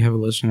about that, you have a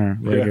listener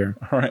right here.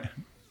 All right.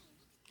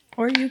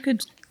 Or you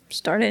could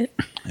start it.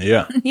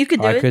 Yeah. You could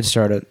do it. I could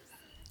start it.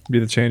 Be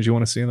the change you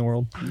want to see in the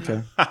world.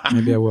 Okay.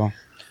 Maybe I will.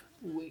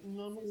 Waiting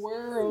on the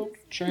world to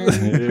change.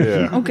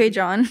 Yeah. Okay,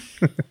 John.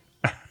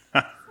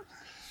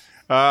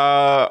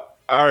 All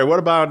right. What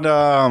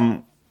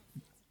about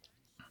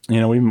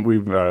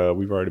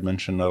we've already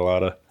mentioned a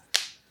lot of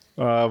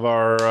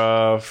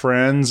our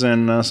friends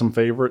and some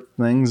favorite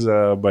things.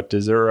 But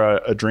is there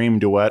a dream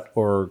duet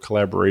or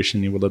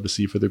collaboration you would love to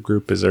see for the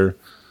group? Is there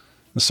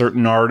a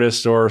certain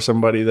artist or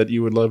somebody that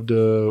you would love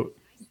to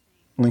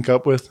link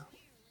up with?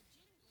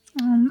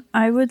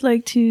 I would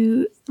like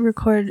to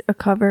record a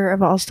cover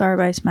of All Star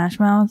by Smash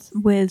Mouth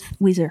with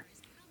Weezer.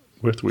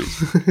 With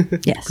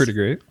Weezer. Yes. Pretty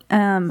great.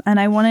 And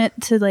I want it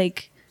to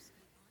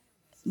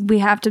we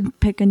have to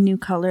pick a new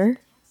color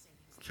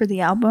for the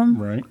album.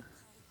 Right.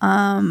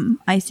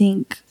 I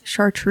think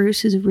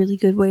chartreuse is a really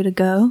good way to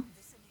go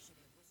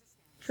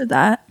for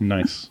that.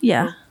 Nice.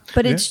 Yeah.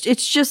 But it's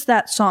just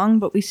that song,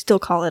 but we still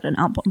call it an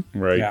album.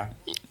 Right. Yeah.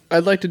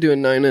 I'd like to do a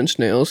 9 Inch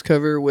Nails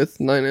cover with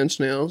 9 Inch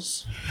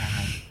Nails.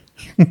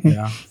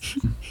 Yeah.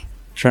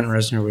 Trent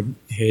Reznor would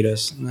hate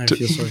us, and I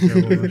feel so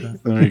terrible about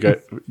that. Then you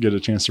get a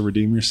chance to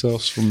redeem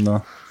yourselves from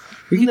the.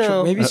 We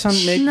can maybe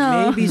someday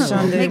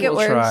Make it we'll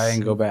worse. try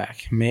and go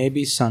back.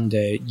 Maybe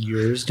someday,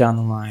 years down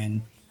the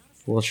line,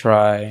 we'll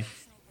try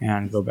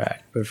and go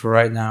back. But for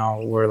right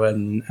now, we're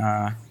letting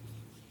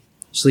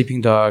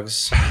sleeping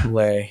dogs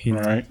lay. You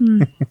know, Right.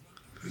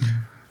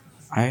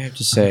 I have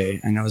to say,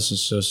 I know this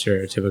is so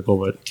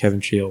stereotypical, but Kevin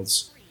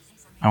Shields,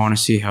 I want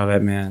to see how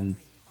that man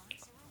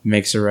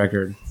makes a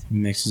record,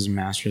 mixes and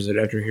masters it.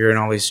 After hearing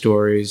all these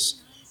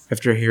stories,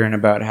 after hearing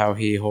about how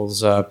he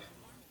holds up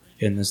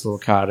in this little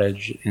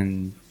cottage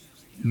in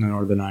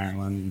Northern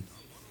Ireland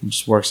and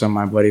just works on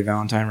My Bloody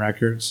Valentine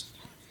records.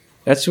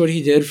 That's what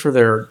he did for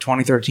their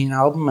 2013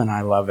 album, and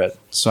I love it.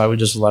 So I would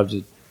just love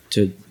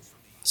to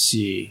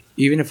see,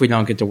 even if we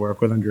don't get to work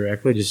with him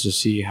directly, just to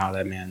see how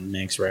that man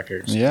makes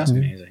records. Yeah. It's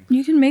amazing.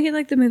 You can make it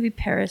like the movie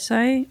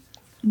Parasite.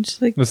 And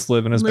just like Just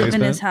live in his live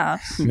basement. in his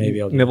house. Maybe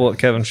I'll do Nibble at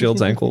Kevin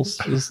Shields' ankles.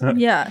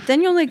 Yeah,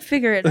 then you'll like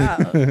figure it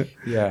out.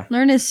 Yeah.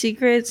 Learn his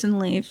secrets and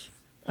leave.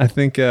 I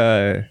think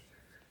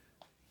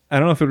I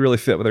don't know if it would really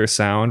fit with their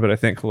sound, but I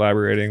think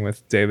collaborating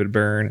with David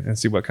Byrne and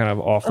see what kind of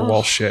off the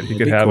wall shit he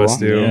could be have cool. us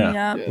do Yeah.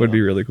 Yeah. would be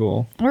really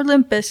cool. Or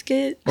Limp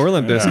Bizkit. Or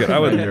Limp Bizkit. I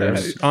would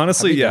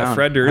honestly, I'd be yeah, down.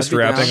 Fred Durst I'd be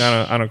rapping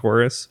down. on a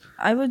chorus.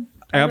 I would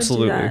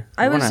Absolutely. do that.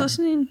 I was Wanna-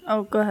 listening.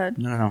 Oh, go ahead.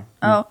 No.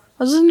 Oh,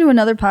 I was listening to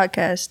another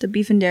podcast, the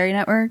Beef and Dairy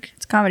Network.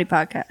 It's a comedy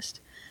podcast.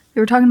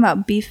 They were talking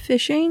about beef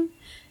fishing,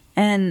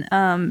 and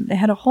they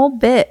had a whole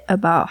bit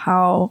about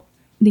how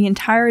the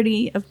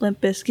entirety of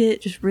Limp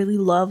Bizkit just really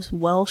loves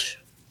Welsh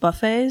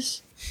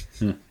buffets.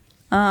 So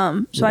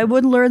I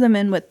would lure them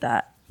in with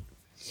that.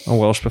 A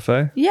Welsh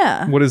buffet?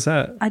 Yeah. What is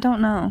that? I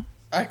don't know.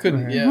 I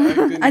couldn't.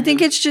 Yeah, I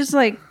think it's just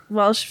like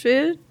Welsh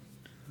food.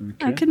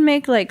 I could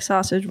make like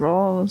sausage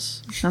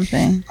rolls or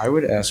something. I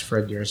would ask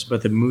Fred Durst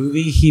about the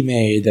movie he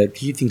made that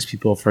he thinks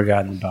people have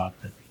forgotten about,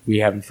 but we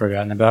haven't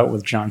forgotten about,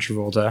 with John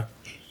Travolta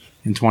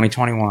in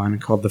 2021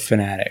 called The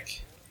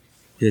Fanatic.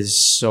 It is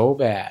so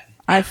bad.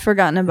 I've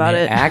forgotten about The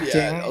it. acting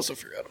Yeah, I also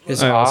forgot about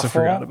is I awful. also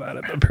forgot about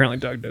it, but apparently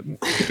Doug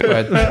didn't.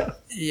 But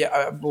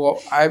yeah,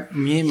 well,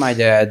 me and my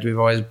dad,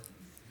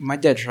 my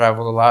dad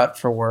traveled a lot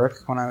for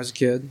work when I was a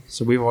kid,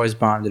 so we've always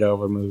bonded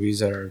over movies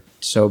that are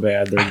so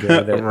bad they're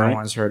good that Right. no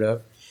one's heard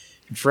of.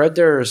 Fred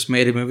Durst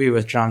made a movie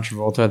with John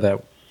Travolta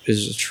that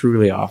is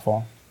truly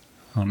awful,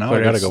 Oh, now but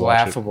I gotta it's go watch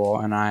laughable,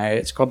 and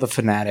it's called The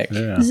Fanatic. it.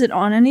 Yeah. Is it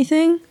on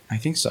anything? I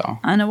think so.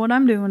 I know what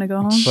I'm doing when I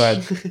go home.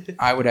 But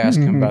I would ask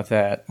him about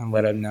that and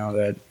let him know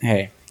that,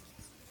 hey,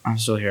 I'm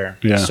still here.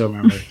 Yeah. So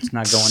remember, it's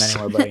not going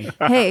anywhere, buddy.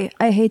 Hey,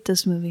 I hate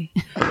this movie.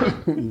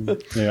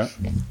 Yeah.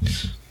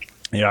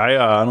 Yeah.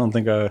 I don't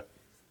think I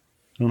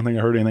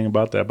heard anything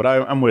about that, but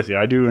I'm with you.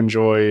 I do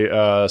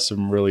enjoy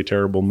some really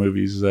terrible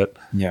movies that,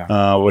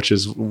 Yeah. which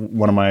is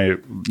one of my,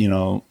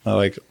 I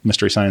like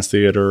Mystery Science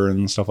Theater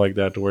and stuff like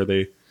that, to where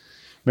they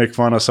make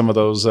fun of some of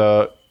those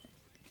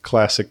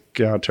classic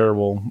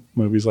terrible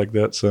movies like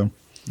that. So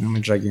I'm a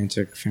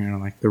gigantic fan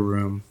of like The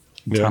Room.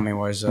 Yeah. Tommy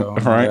Wiseau.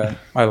 Right.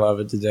 I love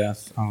it to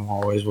death. I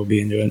always will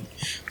be into it.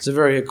 It's a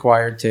very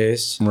acquired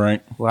taste.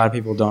 right. A lot of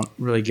people don't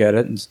really get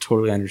it, and it's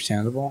totally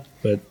understandable.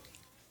 But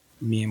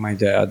me and my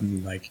dad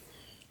and like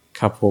a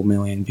couple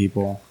million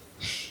people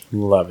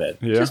love it.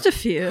 Yeah. Just a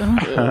few.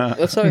 Yeah,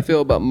 that's how I feel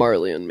about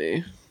Marley and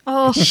Me.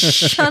 Oh,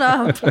 shut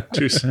up.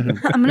 Too soon.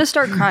 I'm going to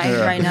start crying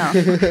right now.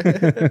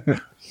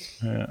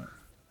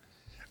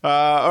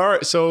 All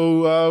right,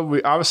 so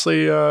we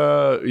obviously,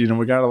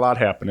 we got a lot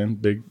happening.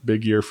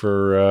 Big year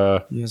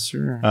for Yes,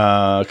 sir.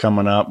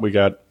 coming up. We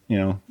got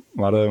a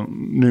lot of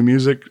new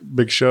music,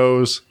 big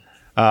shows.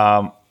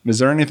 Is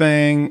there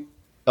anything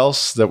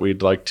else that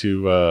we'd like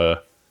to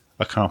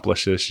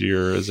accomplish this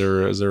year? Is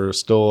there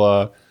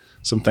still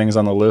some things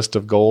on the list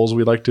of goals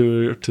we'd like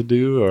to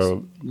do?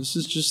 Or This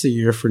is just the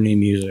year for new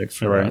music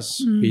for Right. us.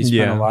 We spent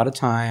Yeah. a lot of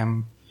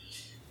time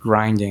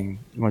grinding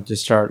to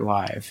start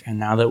live, and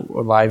now that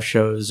live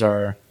shows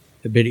are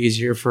a bit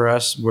easier for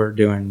us, we're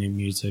doing new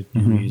music. I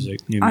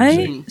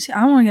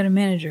want to get a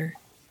manager.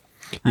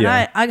 And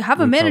Yeah. I have a We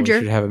probably manager.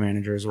 should have a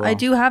manager as well. I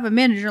do have a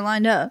manager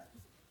lined up.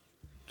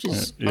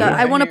 Just Yeah.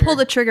 I want to pull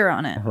the trigger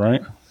on it.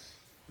 right?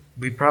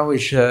 We probably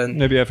should.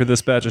 Maybe after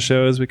this batch of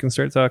shows, we can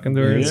start talking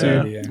to her and see.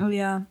 Yeah. Oh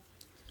yeah.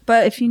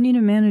 But if you need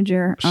a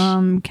manager,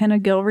 Kenna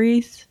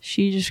Gilreath,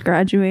 she just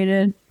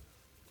graduated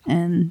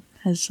and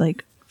has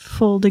like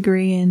full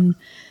degree in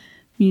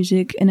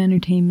music and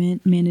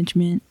entertainment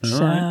management.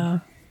 So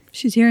right.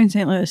 she's here in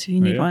St. Louis if you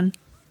need Yeah. one.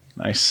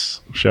 Nice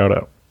shout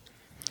out.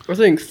 I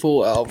think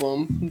full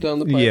album down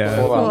the pipeline. Yeah.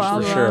 Full albums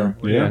album. for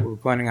sure. Yeah. We're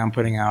planning on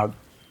putting out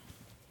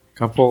a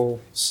couple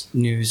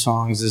new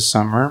songs this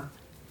summer,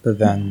 but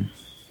then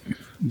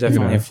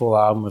definitely a full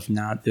album, if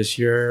not this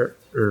year,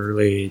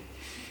 early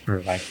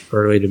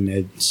to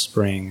mid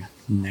spring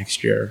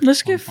next year.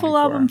 Let's get full 2024.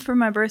 album for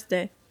my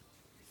birthday.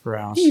 for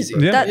us. Easy.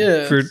 Yeah, That-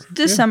 Yeah. for-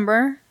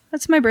 December.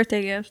 That's my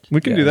birthday gift. we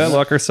can do Yeah. that.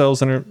 Lock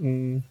ourselves in a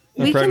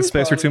We private can-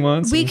 space for 2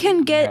 months. We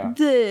can get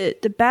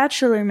the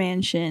bachelor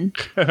mansion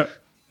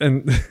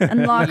and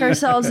and lock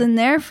ourselves in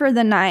there for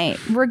the night.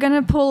 We're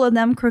gonna pull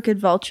them crooked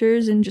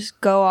vultures and just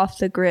go off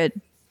the grid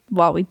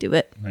while we do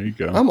it. There you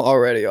go. I'm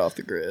already off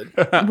the grid.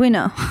 We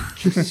know.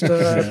 Just,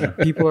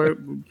 people are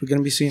going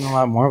to be seeing a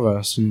lot more of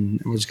us, and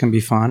it's going to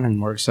be fun,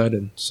 and we're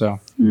excited. So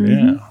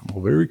Yeah,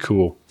 well, very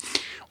cool.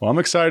 Well, I'm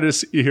excited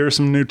to hear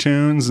some new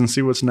tunes and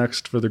see what's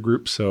next for the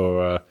group.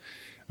 So,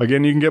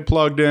 again, you can get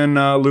plugged in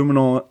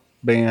Luminal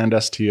Band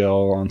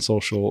STL on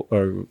social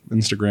or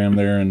Instagram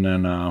there, and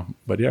then.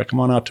 But yeah, come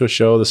on out to a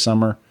show this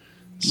summer.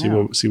 See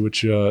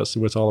what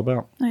it's all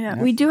about. Oh, yeah.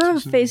 We do have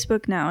a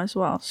Facebook now as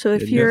well. So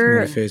if Yeah, you're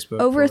definitely Facebook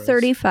over for us.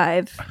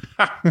 35,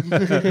 It's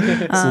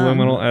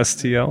Luminal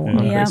STL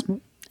on yeah, Facebook.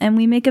 and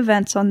we make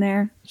events on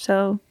there,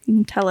 so you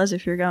can tell us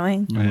if you're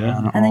going, Yeah,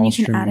 and then all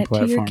you can add streaming it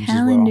to your platforms as well.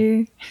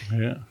 calendar.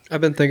 yeah.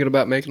 I've been thinking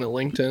about making a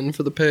LinkedIn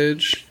for the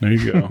page. There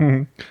you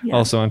go. Yeah.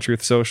 Also on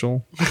Truth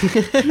Social.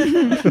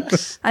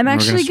 I'm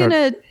actually start-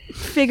 gonna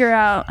figure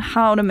out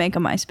how to make a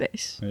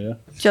MySpace Yeah.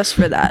 just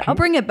for that. I'll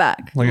bring it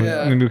back. Like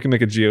Yeah. maybe we can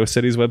make a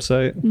GeoCities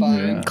website.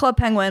 Fine. Club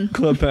Penguin.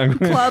 Club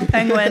Penguin. Club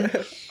Penguin.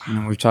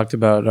 We've talked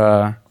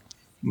about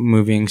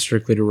moving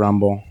strictly to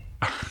Rumble.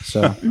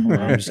 So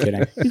I'm just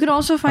kidding. You can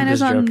also find I'm us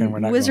just on joking, we're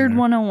not Wizard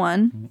going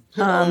 101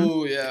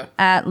 Oh yeah.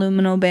 at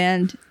Luminal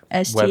Band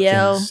STL.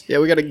 Webkins. Yeah,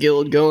 we got a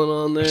guild going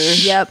on there.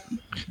 Yep.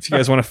 If you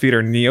guys want to feed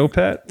our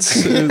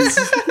Neopets,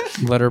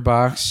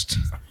 Letterboxed.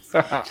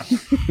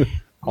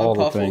 All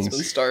the Puffle's things.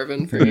 been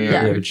starving for We years.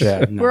 have a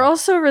chat. No. We're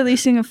also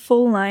releasing a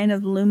full line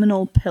of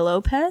Luminal pillow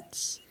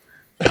pets.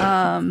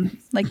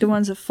 Like the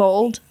ones that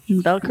fold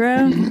and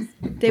Velcro.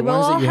 They will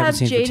ones that all you haven't have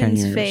seen for 10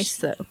 Jaden's years. face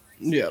though.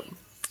 Yep.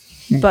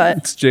 But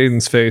it's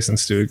Jaden's face and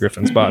Stewie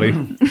Griffin's body.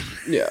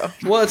 Yeah.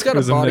 Well, it's got a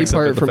There's a body mix-up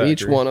part at the from each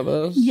factory. one of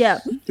us. yeah,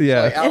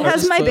 Yeah. it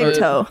has my big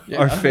toe.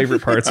 Our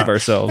favorite parts of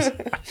ourselves.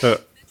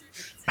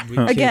 We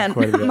kid Again,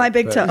 quite a bit, my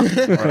big but-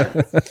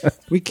 toe.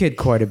 We kid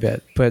quite a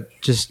bit, but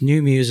just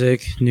new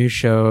music, new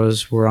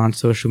shows. We're on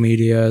social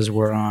medias.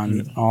 We're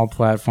on all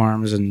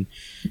platforms, and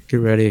get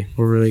ready.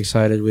 We're really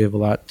excited. We have a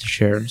lot to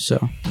share.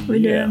 So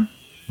We do.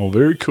 Well,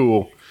 very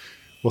cool.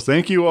 Well,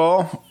 thank you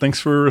all. Thanks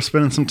for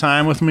spending some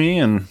time with me,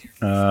 and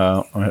this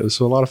was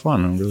a lot of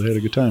fun. I really had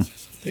a good time.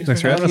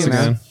 Thanks for having us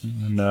again.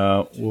 And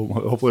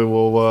hopefully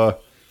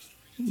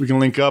we can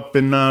link up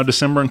in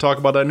December and talk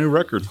about that new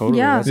record.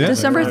 Yeah, Yeah.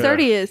 December Yeah.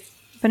 30th.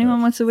 If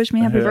anyone wants to wish me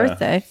happy Yeah.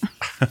 birthday.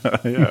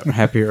 Yeah.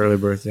 happy early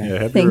birthday. Yeah,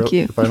 happy Thank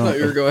you. if I I thought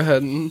you were don't, go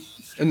ahead and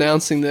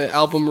announcing the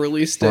album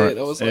release date.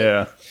 I was like,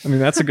 yeah. I mean,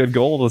 that's a good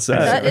goal to set.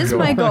 That is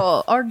my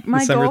goal. My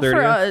December goal for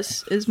 30th.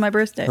 us is my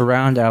birthday.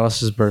 Around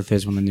Alice's birthday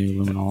is when the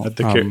new Luminal At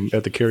the we're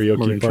karaoke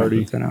gonna try to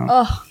party. put that out.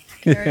 Oh,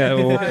 Yeah,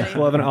 we'll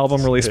have an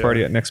album release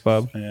party at Nick's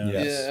Pub.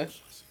 yeah.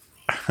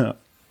 All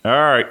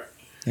right.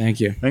 Thank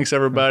you. Thanks,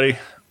 everybody.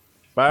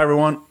 Bye,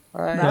 everyone.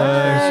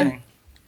 bye.